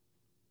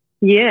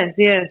 Yes.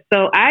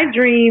 So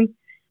iDream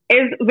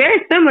is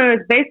very similar.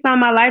 It's based on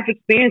my life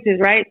experiences,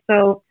 right?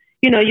 So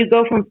you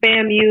go from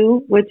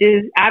FAMU, which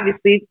is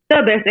obviously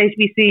the best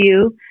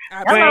HBCU,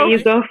 right?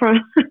 You go from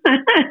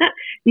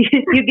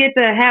you get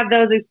to have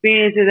those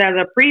experiences as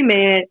a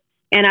pre-med,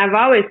 and I've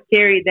always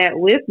carried that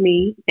with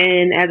me.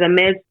 And as a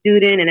med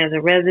student and as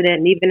a resident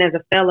and even as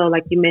a fellow,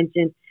 like you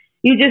mentioned,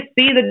 you just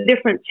see the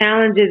different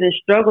challenges and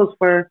struggles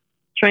for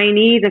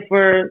trainees and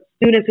for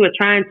students who are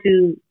trying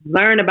to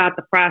learn about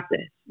the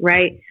process,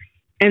 right?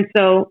 And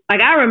so,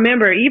 I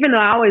remember, even though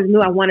I always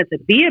knew I wanted to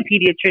be a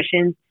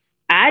pediatrician,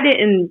 I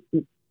didn't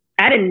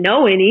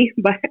know any,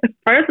 but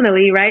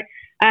personally, right?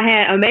 I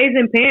had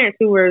amazing parents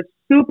who were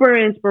super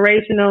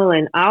inspirational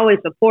and always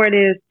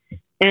supportive.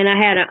 And I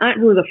had an aunt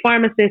who was a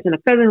pharmacist and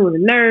a cousin who was a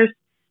nurse,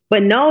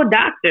 but no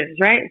doctors,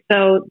 right?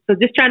 So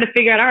just trying to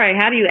figure out, all right,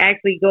 how do you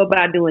actually go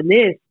about doing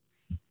this?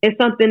 It's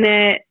something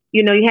that,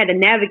 you had to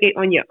navigate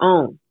on your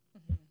own.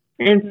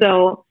 And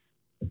so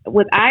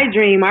with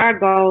iDream, our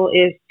goal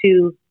is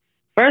to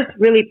first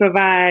really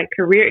provide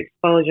career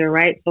exposure,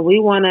 right? So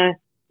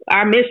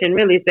our mission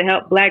really is to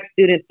help Black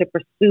students to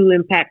pursue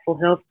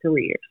impactful health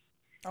careers.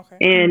 Okay.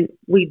 And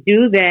we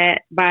do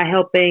that by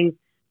helping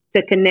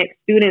to connect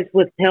students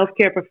with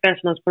healthcare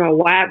professionals from a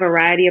wide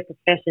variety of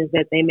professions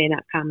that they may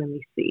not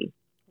commonly see.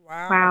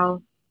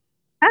 Wow.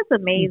 That's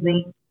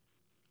amazing. Mm-hmm.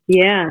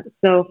 Yeah.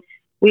 So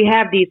we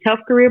have these health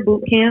career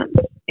boot camps,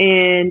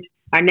 and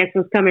our next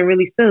one's coming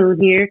really soon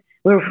here.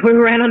 We're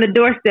right on the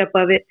doorstep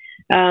of it.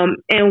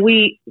 And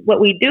what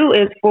we do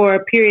is for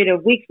a period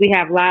of weeks, we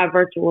have live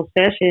virtual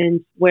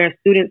sessions where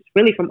students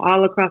really from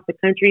all across the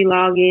country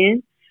log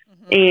in,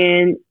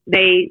 and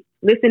they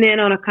listen in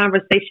on a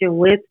conversation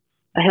with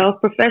a health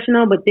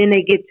professional, but then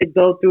they get to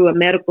go through a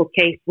medical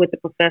case with the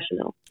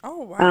professional.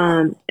 Oh,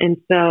 wow. And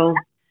so,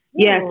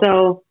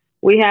 so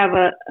we have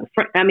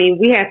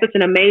we had such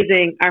an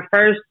amazing, our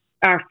first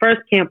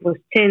camp was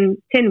 10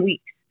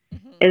 weeks.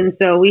 And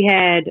so we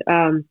had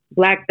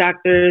Black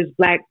doctors,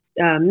 Black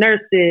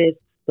nurses,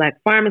 Black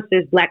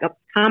pharmacists, Black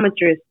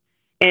optometrists,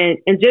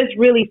 and just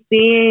really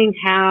seeing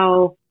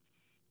how,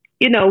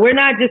 we're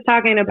not just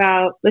talking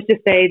about, let's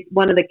just say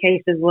one of the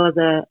cases was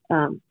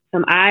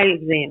some eye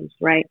exams,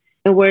 right?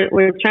 And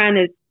we're trying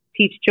to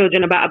teach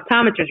children about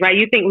optometrists, right?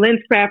 You think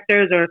lens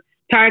crafters or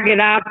Target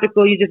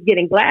Optical, you're just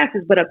getting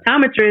glasses, but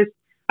optometrists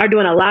are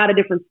doing a lot of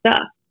different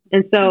stuff.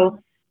 And so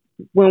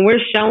when we're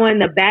showing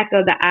the back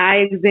of the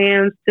eye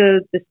exams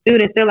to the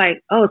students, they're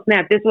like, oh,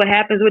 snap, this is what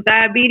happens with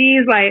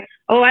diabetes. Like,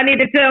 oh, I need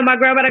to tell my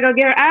girl about to go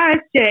get her eyes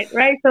checked,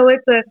 right? So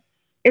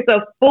it's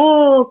a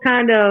full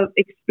kind of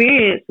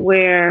experience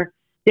where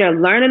they're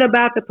learning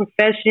about the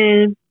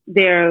profession,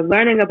 they're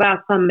learning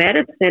about some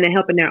medicine and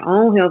helping their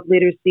own health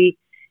literacy.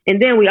 And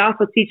then we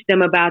also teach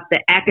them about the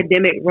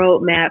academic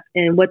roadmap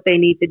and what they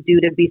need to do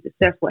to be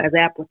successful as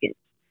applicants.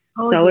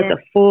 It's a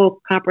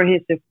full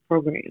comprehensive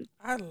program.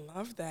 I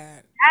love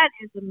that. That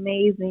is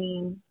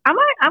amazing. I'm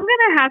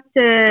gonna have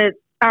to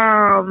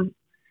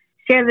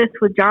share this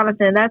with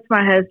Jonathan. That's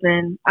my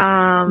husband.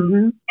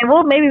 And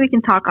maybe we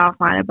can talk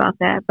offline about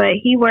that. But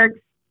he's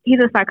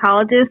a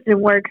psychologist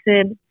and works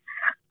with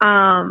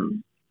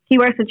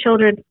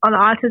children on the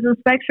autism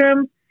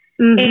spectrum.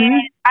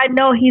 And I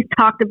know he's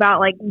talked about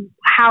like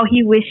how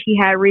he wished he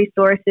had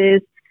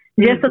resources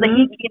just so that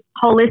he can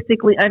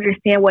holistically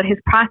understand what his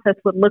process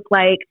would look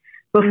like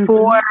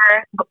before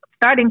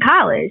starting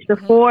college,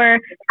 before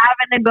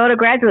having to go to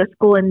graduate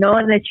school and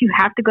knowing that you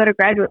have to go to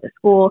graduate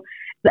school,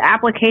 the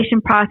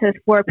application process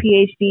for a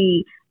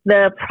PhD,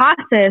 the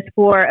process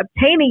for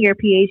obtaining your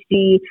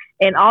PhD,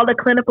 and all the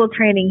clinical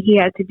training he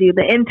had to do,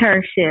 the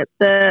internship,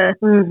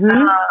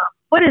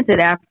 what is it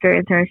after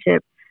internship?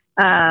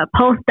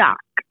 Postdoc.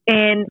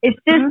 And it's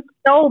just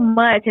so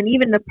much, and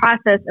even the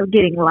process of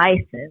getting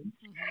licensed.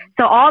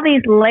 So all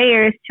these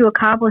layers to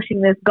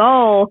accomplishing this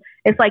goal,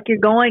 it's like you're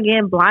going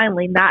in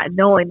blindly, not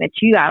knowing that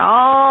you got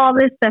all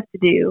this stuff to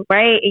do,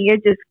 right? And you're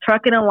just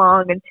trucking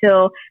along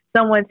until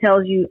someone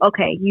tells you,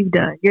 okay, you're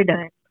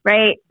done,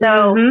 right?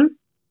 So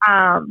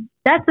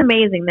that's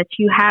amazing that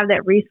you have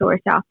that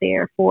resource out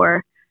there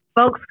for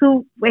folks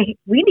who, we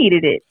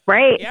needed it,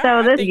 right?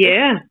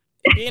 Yeah,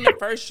 being a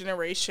first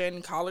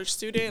generation college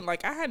student,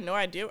 like I had no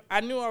idea.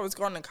 I knew I was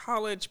going to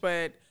college,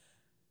 but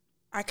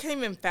I couldn't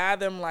even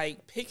fathom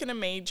like picking a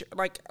major.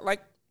 Like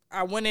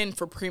I went in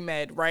for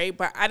pre-med, right?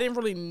 But I didn't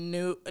really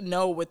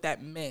know what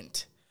that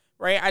meant,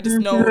 right? I just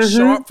know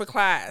show up for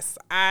class.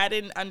 I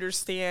didn't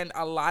understand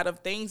a lot of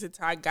things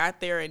until I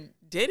got there and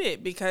did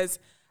it because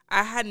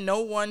I had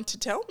no one to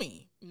tell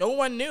me. No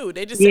one knew.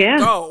 They just said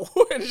go.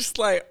 It's just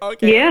like,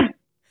 okay. Yeah.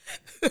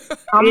 Just go.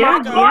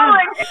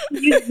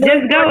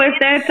 It's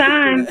that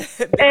time.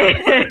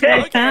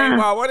 Okay,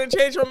 well, I want to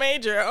change my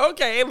major.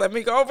 Okay, let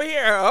me go over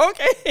here.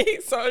 Okay,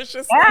 so it's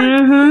just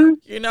like,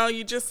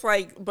 you just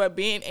like, but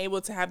being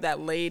able to have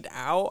that laid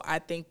out, I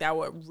think that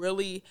would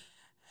really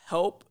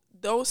help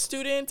those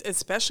students,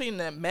 especially in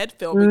the med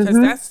field, because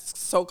that's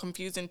so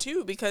confusing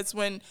too. Because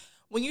when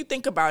you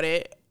think about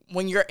it,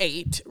 when you're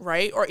 8,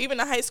 right, or even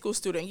a high school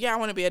student, I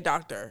want to be a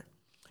doctor.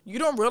 You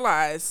don't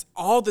realize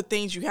all the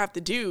things you have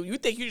to do. You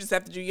think you just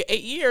have to do your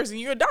 8 years and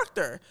you're a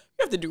doctor.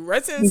 You have to do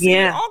residency,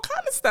 all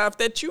kind of stuff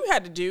that you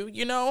had to do,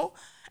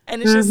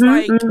 And it's just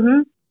like,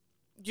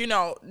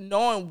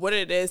 knowing what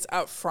it is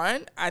up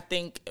front, I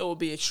think it will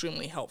be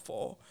extremely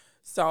helpful.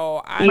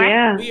 So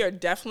we are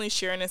definitely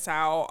sharing this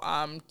out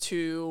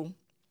to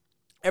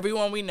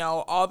everyone we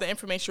know. All the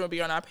information will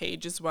be on our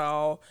page as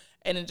well.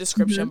 In the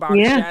description box.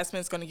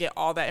 Jasmine's going to get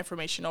all that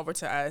information over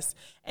to us.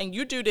 And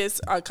you do this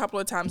a couple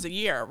of times a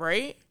year,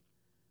 right?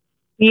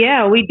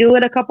 Yeah, we do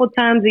it a couple of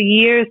times a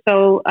year.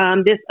 So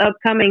this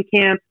upcoming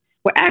camp,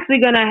 we're actually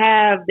going to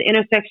have the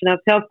intersection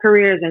of health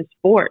careers and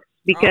sports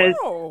because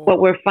what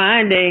we're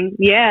finding,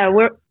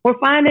 we're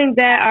finding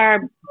that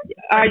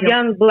our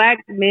young Black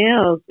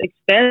males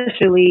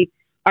especially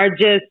are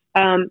just,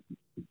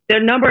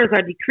 their numbers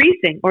are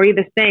decreasing or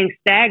either staying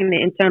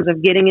stagnant in terms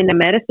of getting into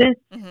medicine.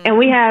 And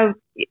we have,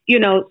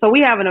 so we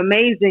have an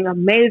amazing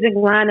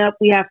lineup.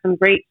 We have some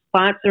great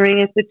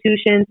sponsoring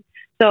institutions.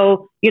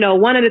 So,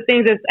 one of the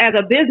things is as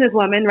a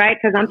businesswoman, right,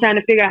 because I'm trying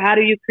to figure out how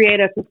do you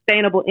create a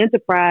sustainable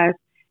enterprise?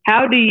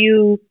 How do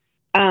you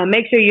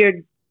make sure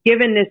you're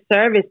giving this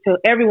service to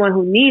everyone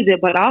who needs it,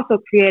 but also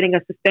creating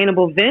a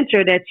sustainable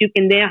venture that you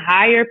can then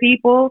hire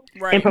people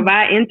and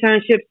provide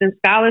internships and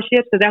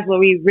scholarships. So that's what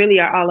we really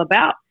are all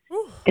about.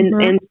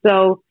 And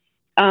so,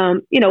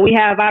 we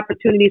have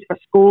opportunities for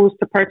schools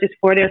to purchase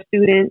for their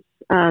students.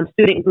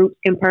 Student groups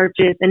can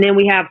purchase, and then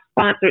we have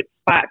sponsored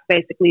spots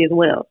basically as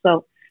well.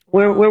 So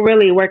we're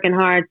really working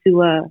hard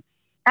to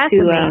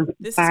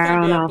this is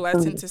going to be a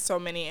blessing to so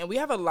many, and we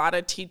have a lot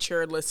of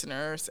teacher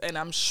listeners, and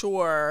I'm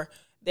sure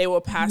they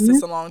will pass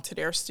this along to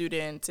their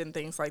students and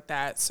things like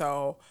that.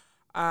 So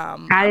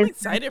I'm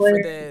excited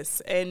for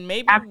this, and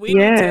maybe we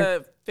need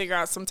to figure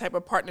out some type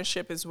of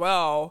partnership as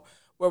well,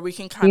 where we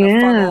can kind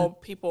of funnel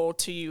people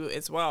to you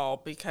as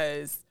well,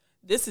 because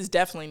this is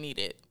definitely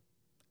needed.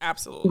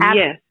 Absolutely.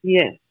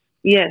 Yes.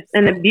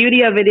 And the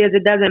beauty of it is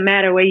it doesn't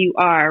matter where you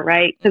are,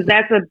 right? Because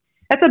that's a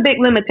big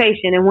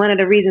limitation. And one of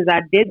the reasons I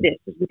did this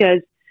is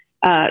because,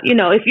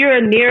 if you're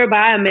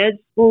nearby a med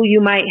school, you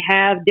might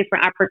have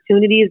different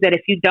opportunities that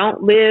if you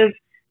don't live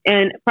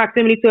in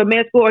proximity to a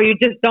med school, or you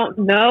just don't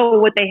know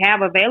what they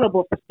have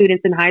available for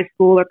students in high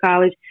school or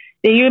college,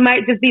 then you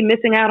might just be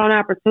missing out on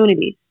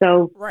opportunities.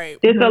 So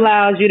this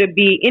allows you to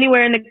be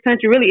anywhere in the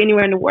country, really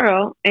anywhere in the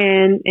world,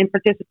 and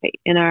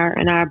participate in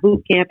our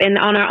boot camp and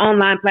on our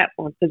online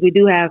platforms, because we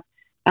do have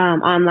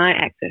online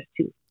access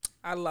too.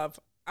 I love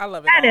it.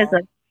 That is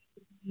a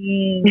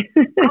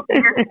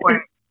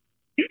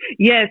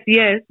yes.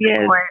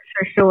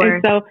 For sure.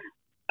 And so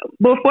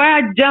before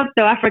I jump,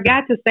 though, I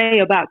forgot to say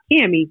about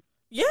Kimmy.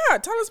 Yeah,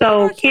 tell us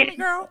about Kimmy,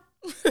 girl.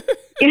 So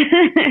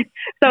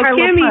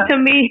Kimmy, to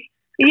me,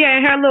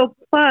 and her little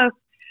puffs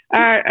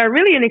are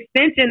really an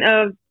extension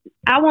of,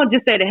 I won't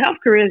just say the Health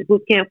Careers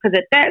Boot Camp, because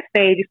at that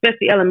stage,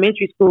 especially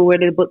elementary school where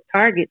the book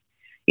targets,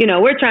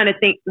 we're trying to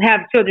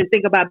have children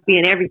think about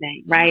being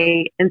everything,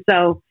 right? And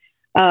so,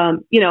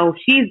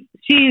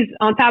 she's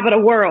on top of the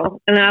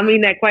world, and I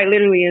mean that quite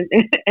literally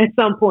at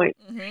some point.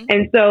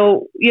 And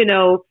so,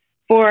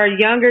 for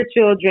younger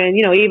children,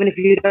 even if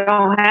you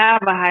don't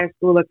have a high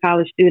school or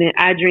college student,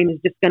 iDream is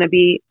just going to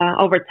be,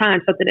 over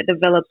time, something that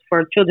develops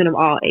for children of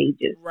all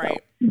ages.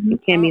 Right. So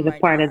Kimmy's a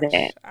part of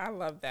that. I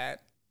love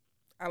that.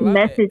 The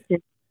message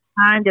is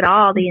behind it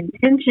all, the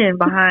intention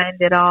behind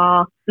it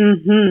all.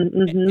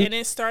 And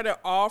it started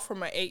all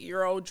from an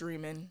 8-year-old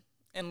dreaming.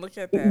 And look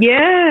at that.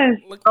 Yes.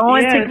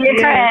 Going to get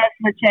her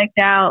asthma checked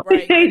out.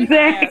 Right.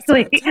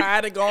 Exactly.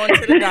 Tired of going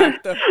to the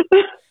doctor.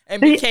 And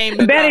became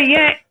the better doctor.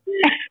 Yet,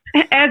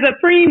 as a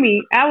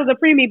preemie. I was a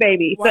preemie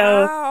baby.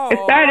 Wow. So it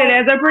started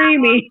as a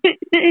preemie.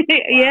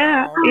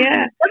 Yeah.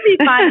 Let me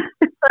find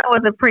out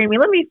was a preemie.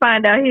 Let me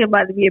find out he's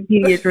about to be a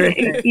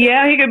pediatrician.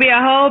 Yeah, he could be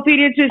a whole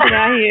pediatrician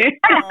out here.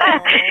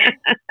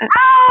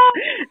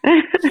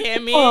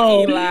 Kimmy,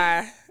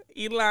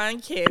 Eli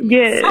and Kimmy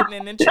sitting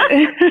in the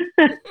chair.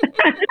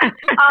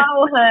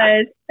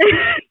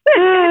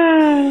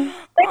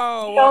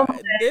 Wow.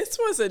 This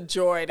was a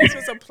joy. This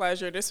was a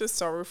pleasure. This was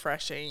so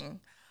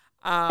refreshing.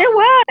 It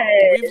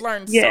was. We've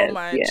learned so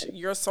much.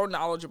 You're so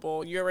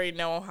knowledgeable. You already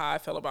know how I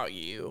feel about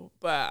you.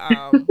 But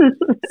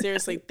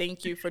seriously,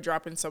 thank you for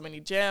dropping so many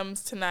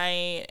gems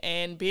tonight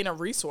and being a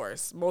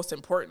resource, most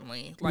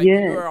importantly.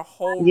 You're a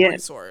whole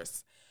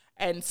resource.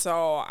 And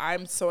so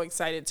I'm so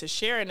excited to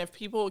share. And if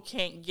people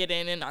can't get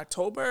in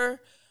October,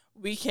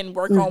 we can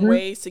work on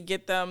ways to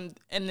get them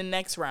in the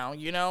next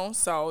round,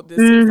 So this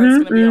seems like it's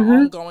going to be an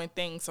ongoing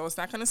thing. So it's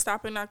not going to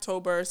stop in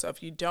October. So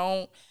if you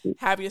don't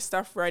have your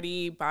stuff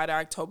ready by the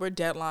October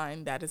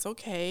deadline, that is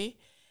okay.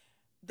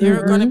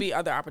 There are going to be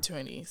other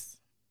opportunities.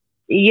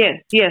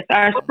 Yes.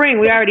 Our spring,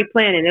 we're already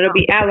planning. It'll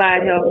be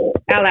allied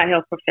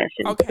health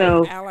professions. Okay,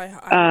 so,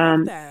 I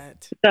love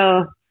that.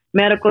 So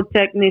medical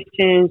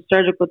technicians,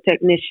 surgical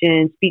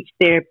technicians, speech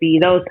therapy,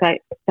 those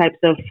types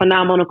of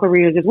phenomenal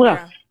careers as well.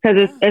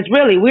 Because it's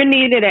really, we're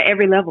needed at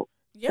every level.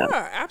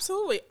 Yeah,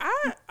 absolutely.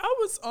 I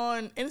was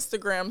on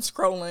Instagram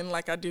scrolling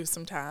like I do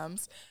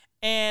sometimes,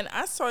 and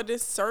I saw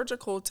this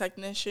surgical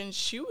technician.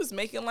 She was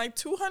making like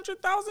 $200,000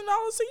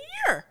 a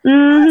year.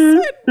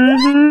 I said,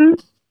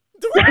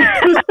 what?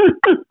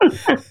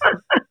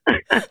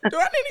 Do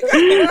I need to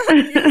learn how to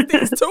use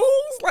these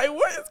tools? Like,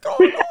 what is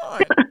going on?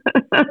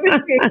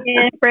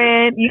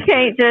 Friend, you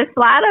can't just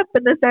slide up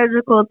in the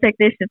surgical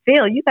technician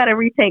field. You got to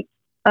retake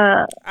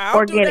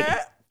organic.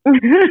 Too,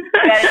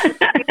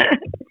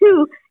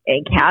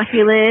 and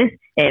calculus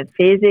and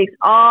physics,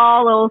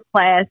 all those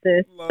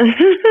classes. Look,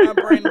 my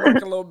brain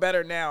works a little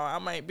better now. I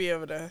might be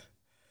able to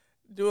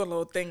do a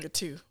little thing or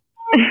two.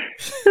 Love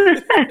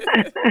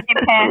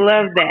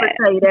that. I'll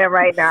tell you that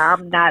right now.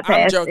 I'm not.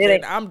 I'm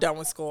joking. I'm done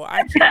with school.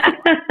 I can't.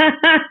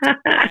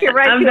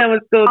 I'm done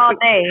with school all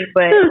day,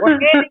 but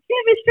organic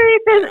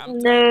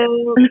chemistry,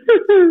 no.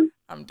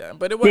 I'm done.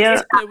 But it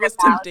was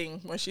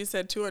tempting when she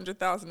said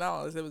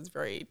 $200,000. It was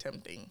very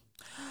tempting.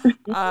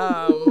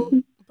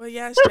 But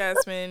yes,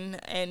 Jasmine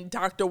and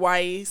Dr.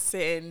 Weiss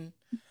and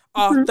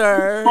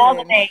author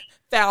and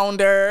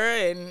founder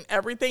and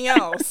everything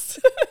else.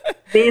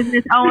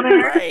 Business owner.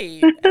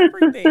 Right.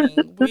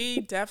 Everything.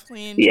 We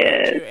definitely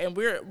enjoyed you. And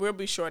we'll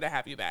be sure to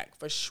have you back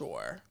for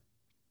sure.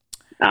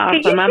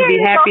 Awesome. I'll be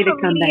happy to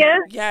come back.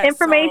 Yes,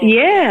 information? So,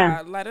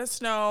 Yeah. Let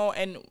us know.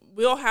 And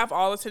we'll have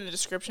all this in the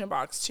description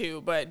box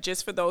too. But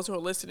just for those who are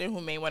listening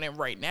who may want it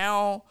right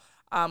now,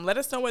 let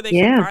us know where they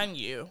can find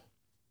you.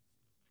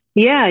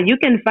 Yeah, you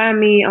can find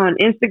me on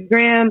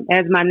Instagram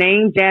as my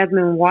name,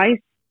 Jasmine Weiss,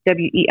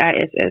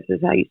 Weiss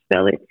is how you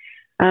spell it.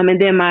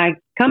 And then my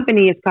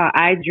company is called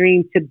I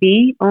Dream to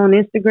Be on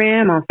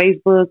Instagram, on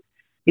Facebook.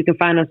 You can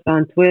find us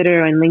on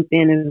Twitter and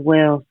LinkedIn as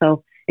well.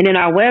 So, and then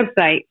our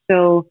website.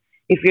 So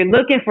if you're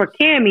looking for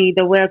Cami,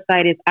 the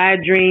website is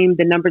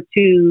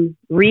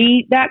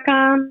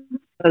idream2read.com.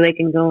 So they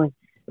can go and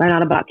learn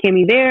all about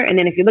Cami there. And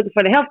then if you're looking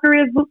for the Health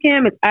Careers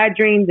Bootcamp, it's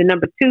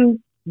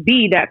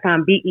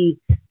idream2be.com,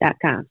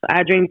 be.com. So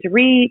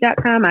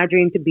idream2read.com,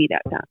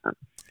 idream2be.com.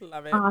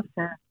 Love it.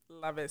 Awesome.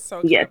 Love it.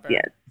 So clever.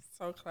 Yes.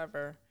 So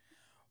clever.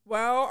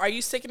 Well, are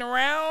you sticking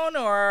around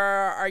or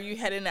are you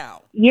heading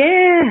out?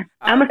 Yeah,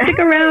 I'm going to stick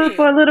around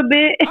for a little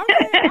bit.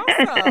 Okay,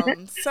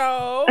 awesome.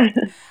 So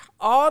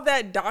all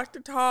that doctor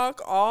talk,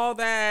 all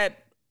that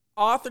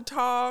author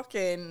talk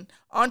and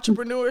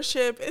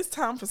entrepreneurship, it's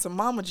time for some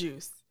mama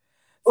juice.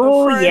 So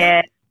Oh, friend,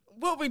 yeah.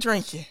 what we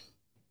drinking?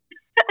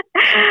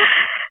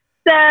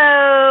 So,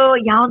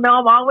 y'all know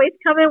I'm always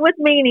coming with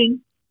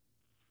meaning.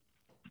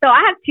 So,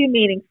 I have two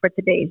meanings for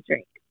today's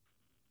drink.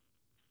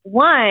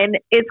 One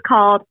is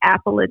called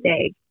Apple a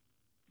Day.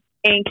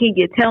 And can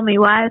you tell me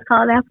why it's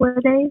called Apple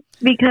a Day?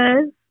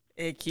 Because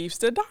it keeps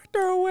the doctor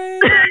away.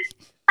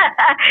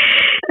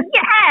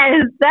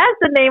 Yes, that's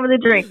the name of the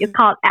drink. It's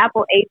called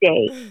Apple a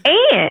Day.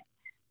 And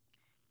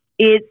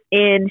it's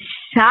in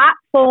shot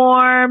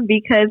form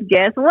because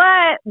guess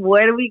what?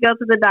 What do we go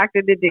to the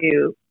doctor to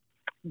do?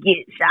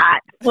 Get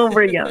shot when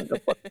we're younger.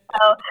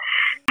 So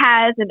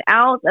has an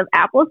ounce of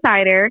apple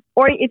cider,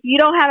 or if you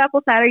don't have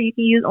apple cider, you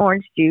can use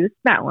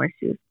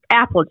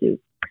apple juice.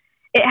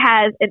 It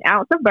has an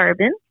ounce of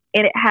bourbon,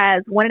 and it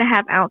has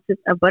 1.5 ounces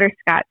of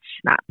butterscotch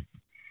schnapps.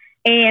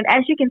 And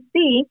as you can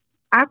see,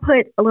 I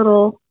put a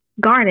little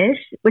garnish,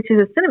 which is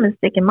a cinnamon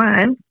stick in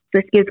mine,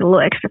 which gives a little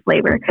extra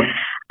flavor.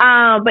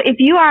 But if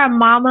you are a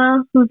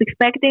mama who's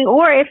expecting,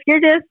 or if you're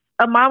just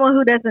a mama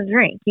who doesn't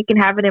drink, you can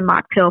have it in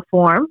mocktail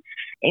form.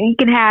 And you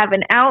can have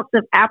an ounce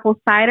of apple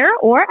cider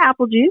or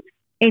apple juice,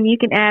 and you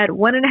can add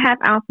 1.5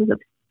 ounces of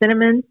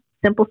cinnamon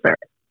simple syrup.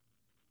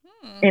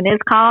 And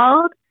it's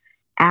called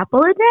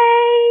Apple a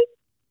Day.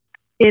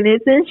 And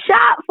it's in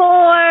shot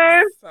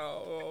form.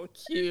 So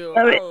cute.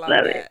 Love it, I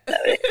love it.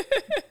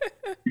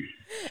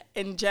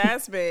 And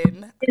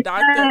Jasmine, It's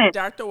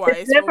Dr.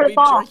 Weiss good for will the be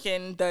fall.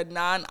 drinking the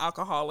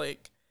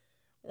non-alcoholic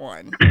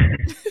one.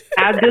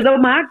 I'll do the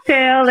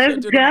mocktail. Let's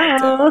She'll do the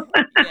go.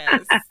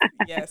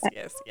 Yes.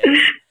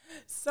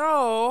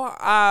 So,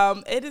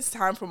 it is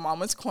time for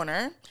Mama's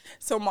Corner.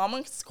 So,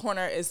 Mama's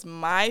Corner is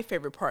my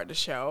favorite part of the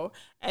show,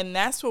 and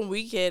that's when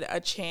we get a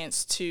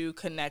chance to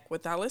connect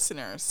with our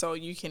listeners. So,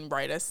 you can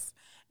write us,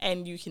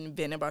 and you can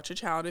vent about your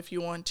child if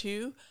you want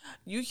to.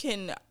 You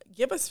can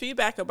give us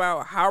feedback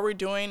about how we're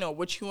doing or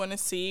what you want to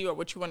see or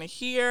what you want to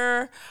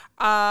hear.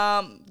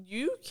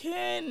 You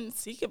can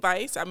seek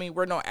advice. I mean,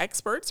 we're no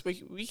experts.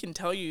 We can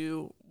tell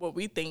you what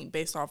we think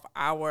based off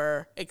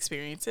our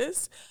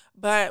experiences.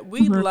 But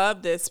we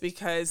love this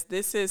because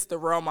this is the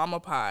Real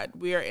Mama Pod.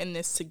 We are in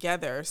this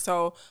together.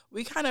 So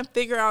we kind of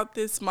figure out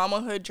this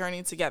mamahood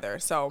journey together.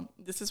 So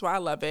this is why I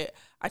love it.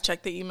 I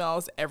check the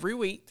emails every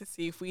week to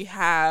see if we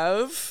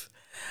have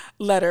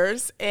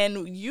letters,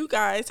 and you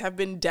guys have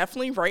been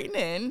definitely writing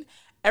in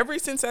ever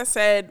since I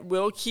said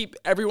we'll keep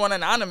everyone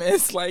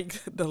anonymous. Like,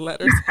 the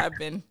letters have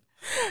been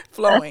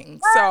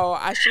flowing, so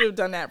I should have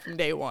done that from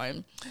day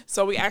one.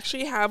 So we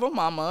actually have a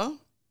mama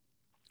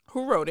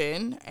who wrote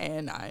in,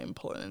 and I am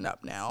pulling it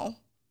up now.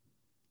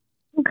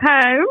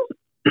 Okay.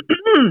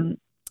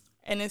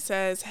 And it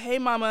says, "Hey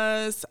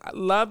mamas, I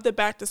love the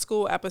back to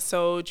school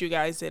episode you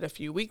guys did a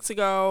few weeks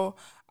ago.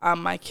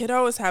 My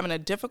kiddo is having a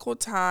difficult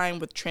time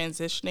with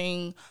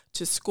transitioning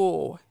to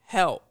school.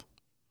 Help."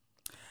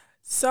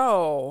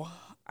 So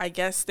I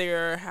guess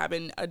they're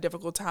having a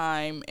difficult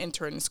time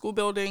entering the school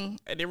building.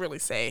 I didn't really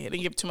say. It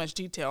didn't give too much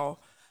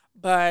detail.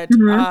 But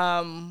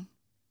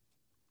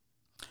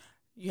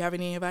you have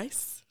any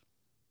advice?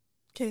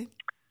 Okay.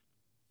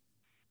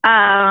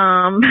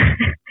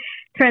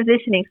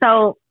 Transitioning.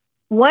 So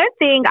one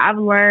thing I've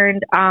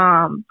learned,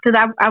 because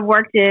I've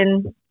worked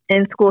in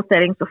school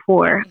settings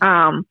before,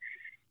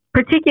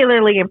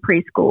 particularly in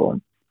preschool.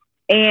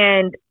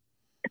 And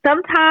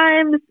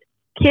sometimes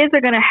kids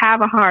are going to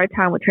have a hard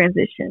time with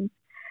transitions,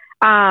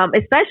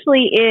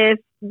 especially if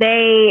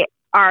they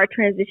are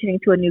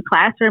transitioning to a new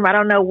classroom. I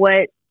don't know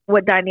what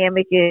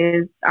dynamic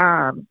is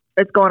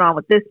that's going on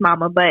with this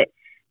mama, but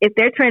if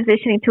they're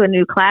transitioning to a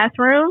new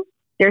classroom,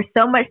 there's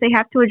so much they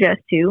have to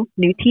adjust to.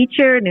 New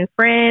teacher, new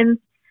friends,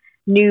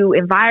 new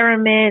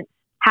environment,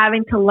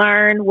 having to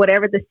learn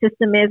whatever the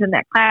system is in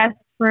that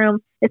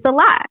classroom. It's a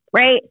lot,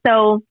 right?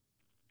 So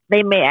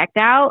they may act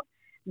out.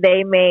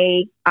 They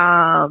may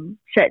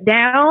shut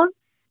down.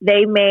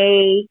 They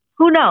may,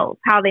 who knows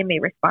how they may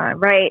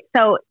respond, right?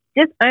 So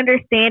just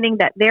understanding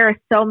that there are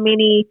so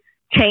many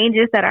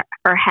changes that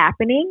are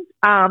happening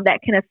that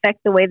can affect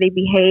the way they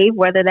behave,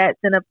 whether that's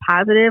in a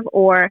positive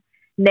or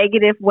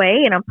negative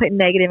way, and I'm putting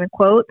negative in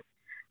quotes,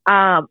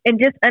 and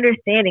just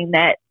understanding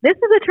that this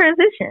is a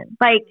transition.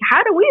 Like,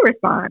 how do we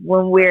respond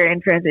when we're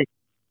in transition?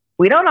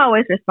 We don't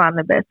always respond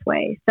the best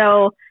way.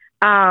 So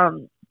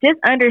just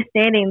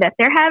understanding that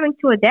they're having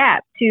to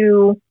adapt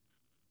to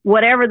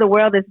whatever the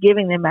world is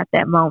giving them at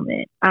that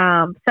moment.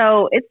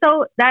 So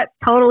that's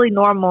totally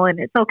normal, and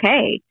it's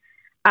okay.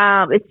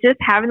 It's just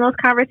having those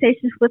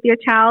conversations with your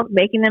child,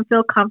 making them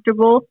feel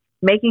comfortable,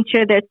 making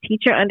sure their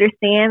teacher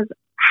understands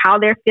how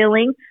they're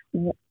feeling,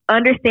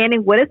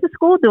 understanding what is the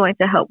school doing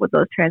to help with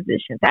those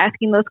transitions,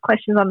 asking those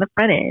questions on the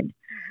front end.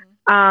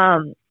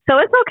 So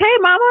it's okay,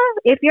 Mama.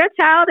 If your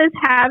child is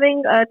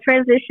having a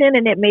transition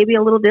and it may be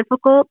a little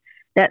difficult,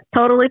 that's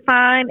totally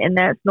fine, and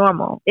that's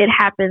normal. It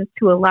happens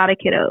to a lot of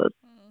kiddos.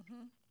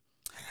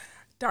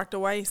 Dr.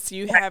 Weiss, do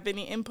you have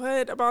any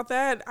input about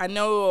that? I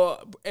know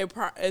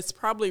it's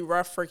probably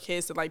rough for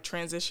kids to like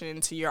transition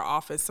into your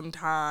office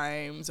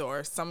sometimes,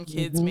 or some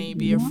kids may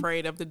be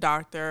afraid of the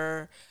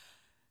doctor,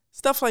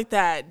 stuff like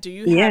that. Do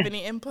you have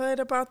any input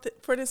about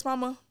for this,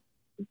 Mama?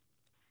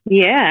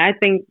 Yeah,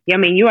 I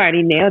mean, you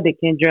already nailed it,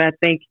 Kendra. I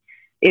think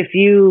if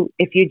you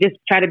just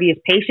try to be as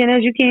patient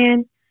as you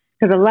can,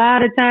 because a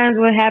lot of times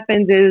what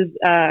happens is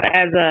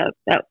as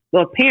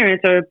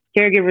parents or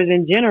caregivers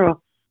in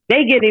general,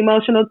 they get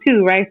emotional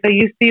too, right? So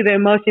you see the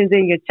emotions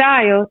in your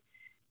child,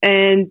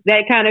 and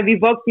that kind of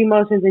evokes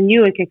emotions in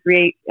you and can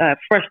create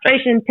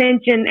frustration,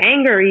 tension,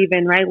 anger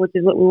even, right? Which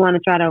is what we want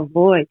to try to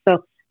avoid.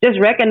 So just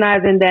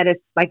recognizing that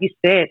it's, like you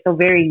said, so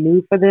very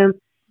new for them,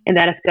 and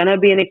that it's going to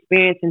be an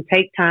experience and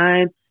take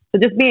time.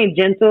 So just being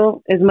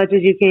gentle as much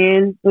as you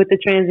can with the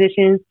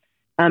transition,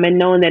 and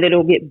knowing that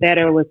it'll get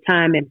better with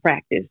time and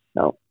practice.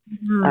 So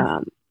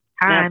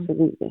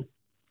absolutely.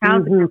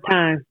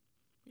 Time.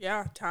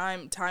 Yeah,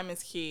 time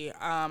is key.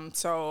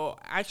 So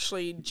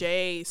actually,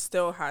 Jay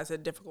still has a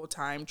difficult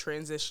time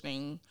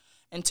transitioning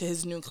into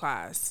his new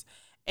class.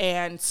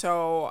 And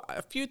so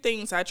a few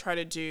things I try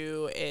to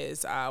do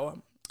is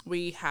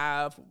we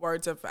have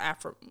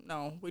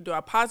we do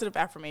our positive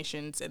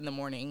affirmations in the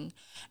morning.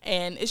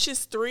 And it's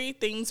just 3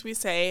 things we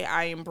say.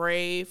 I am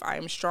brave, I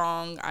am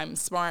strong, I'm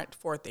smart,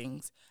 4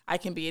 things. I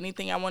can be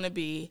anything I want to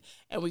be.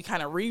 And we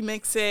kind of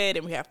remix it,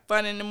 and we have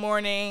fun in the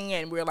morning,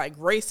 and we're like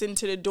racing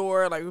to the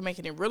door, like we're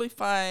making it really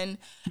fun.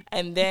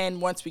 And then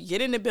once we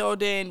get in the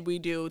building, we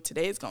do,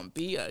 today is going to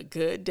be a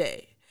good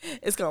day.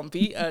 It's going to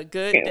be a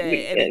good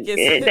day. And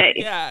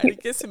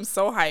it gets him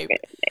so hyped.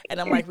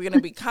 And I'm like, we're going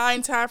to be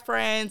kind to our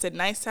friends and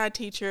nice to our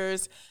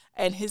teachers.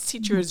 And his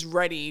teacher is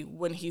ready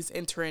when he's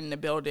entering the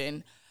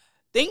building.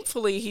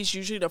 Thankfully, he's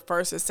usually the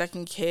first or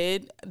second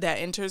kid that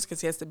enters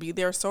because he has to be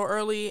there so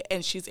early,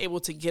 and she's able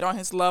to get on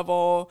his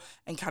level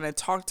and kind of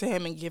talk to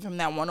him and give him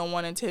that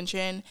one-on-one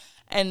attention.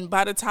 And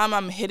by the time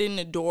I'm hitting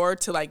the door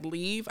to like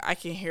leave, I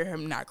can hear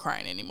him not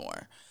crying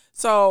anymore.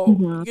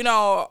 So,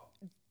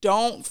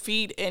 don't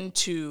feed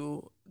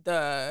into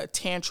the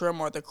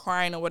tantrum or the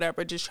crying or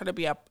whatever. Just try to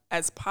be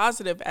as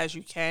positive as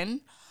you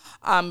can,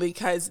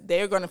 because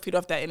they're going to feed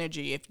off that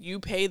energy. If you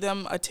pay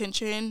them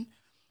attention,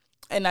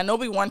 and I know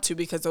we want to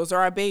because those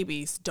are our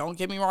babies. Don't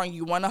get me wrong.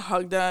 You want to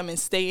hug them and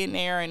stay in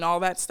there and all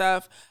that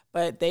stuff.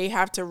 But they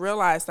have to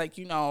realize, like,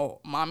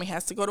 mommy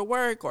has to go to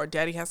work or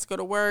daddy has to go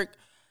to work.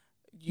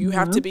 You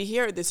have to be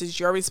here. This is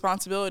your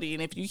responsibility.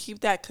 And if you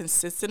keep that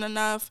consistent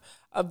enough,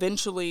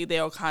 eventually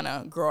they'll kind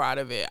of grow out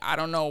of it. I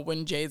don't know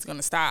when Jay's going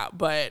to stop.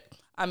 But,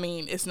 I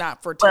mean, it's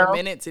not for 10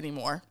 minutes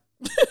anymore.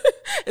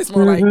 It's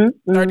more like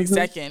 30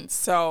 seconds.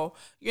 So,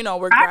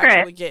 we're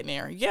gradually getting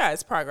there. Yeah,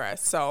 it's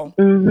progress. So,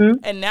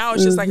 and now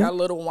it's just like a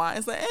little whine.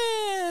 It's like,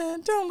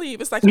 don't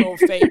leave. It's like a little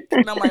fake.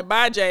 And I'm like,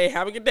 bye, Jay.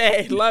 Have a good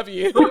day. Love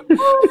you.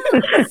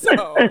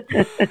 So,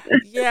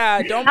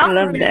 yeah, don't be hard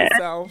on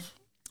yourself.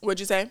 What'd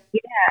you say?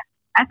 Yeah,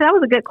 I thought that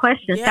was a good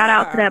question. Yeah. Shout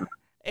out to them.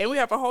 And we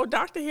have a whole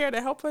doctor here to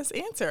help us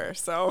answer.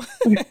 So,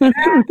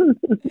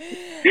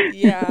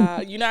 yeah,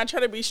 I try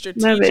to be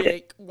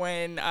strategic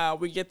when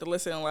we get the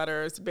listening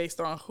letters based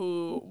on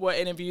what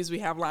interviews we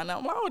have lined up.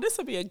 I'm like, this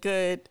will be a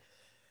good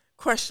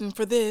question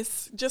for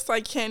this. Just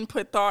like Ken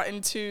put thought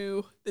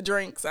into the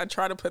drinks, I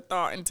try to put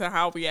thought into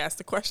how we ask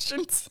the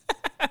questions.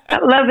 I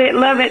love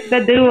it. The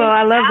duo.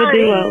 I love the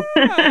duo.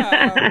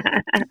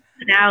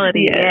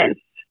 Personality, yes.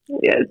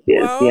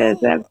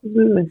 Yes,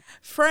 absolutely.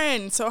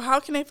 Friend, so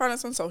how can they find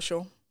us on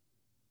social?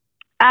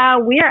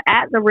 We are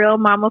at The Real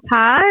Mama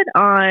Pod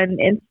on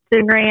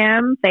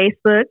Instagram,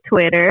 Facebook,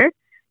 Twitter,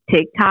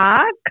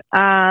 TikTok,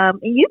 and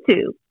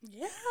YouTube.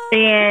 Yeah.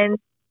 And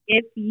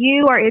if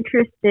you are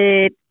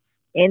interested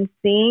in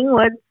seeing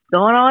what's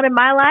going on in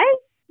my life,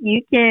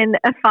 you can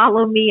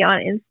follow me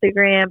on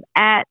Instagram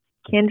at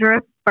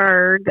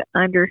KendraFerg_.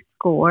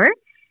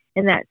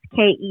 And that's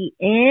KendraFerg_.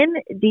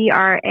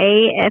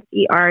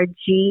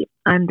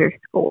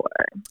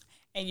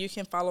 And you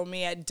can follow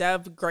me at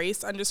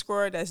DevGrace_.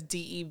 That's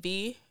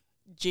DevGrace.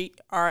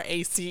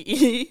 GRACE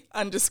 _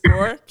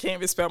 can't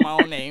even spell my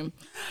own name.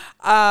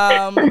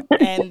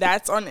 And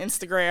that's on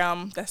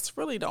Instagram. That's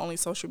really the only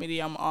social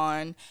media I'm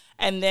on.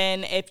 And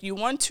then if you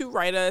want to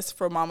write us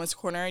for Mama's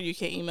Corner, you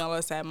can email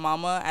us at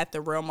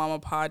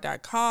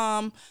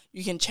mama@therealmamapod.com.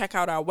 You can check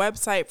out our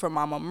website for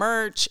Mama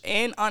merch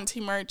and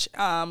Auntie merch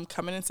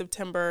coming in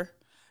September.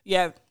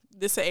 Yeah,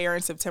 this will air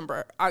in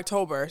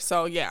October.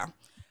 So yeah,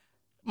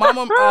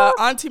 Mama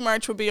Auntie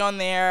merch will be on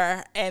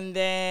there. And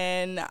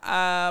then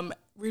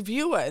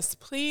review us.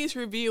 Please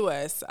review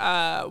us.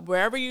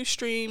 Wherever you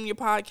stream your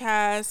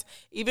podcast,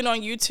 even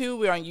on YouTube.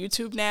 We're on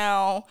YouTube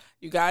now.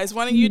 You guys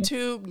want a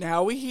YouTube?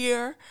 Now we're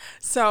here.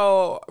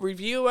 So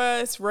review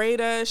us, rate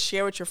us,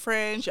 share with your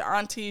friends, your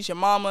aunties, your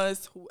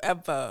mamas,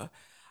 whoever.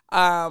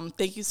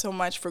 Thank you so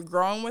much for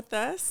growing with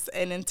us.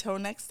 And until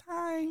next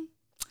time,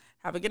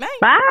 have a good night.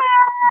 Bye.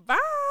 Bye.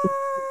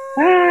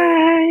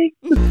 Bye.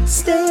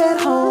 Stay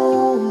at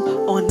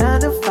home on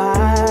 9 to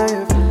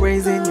 5,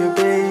 raising your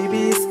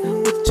babies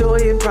with joy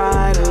and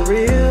pride. A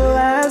real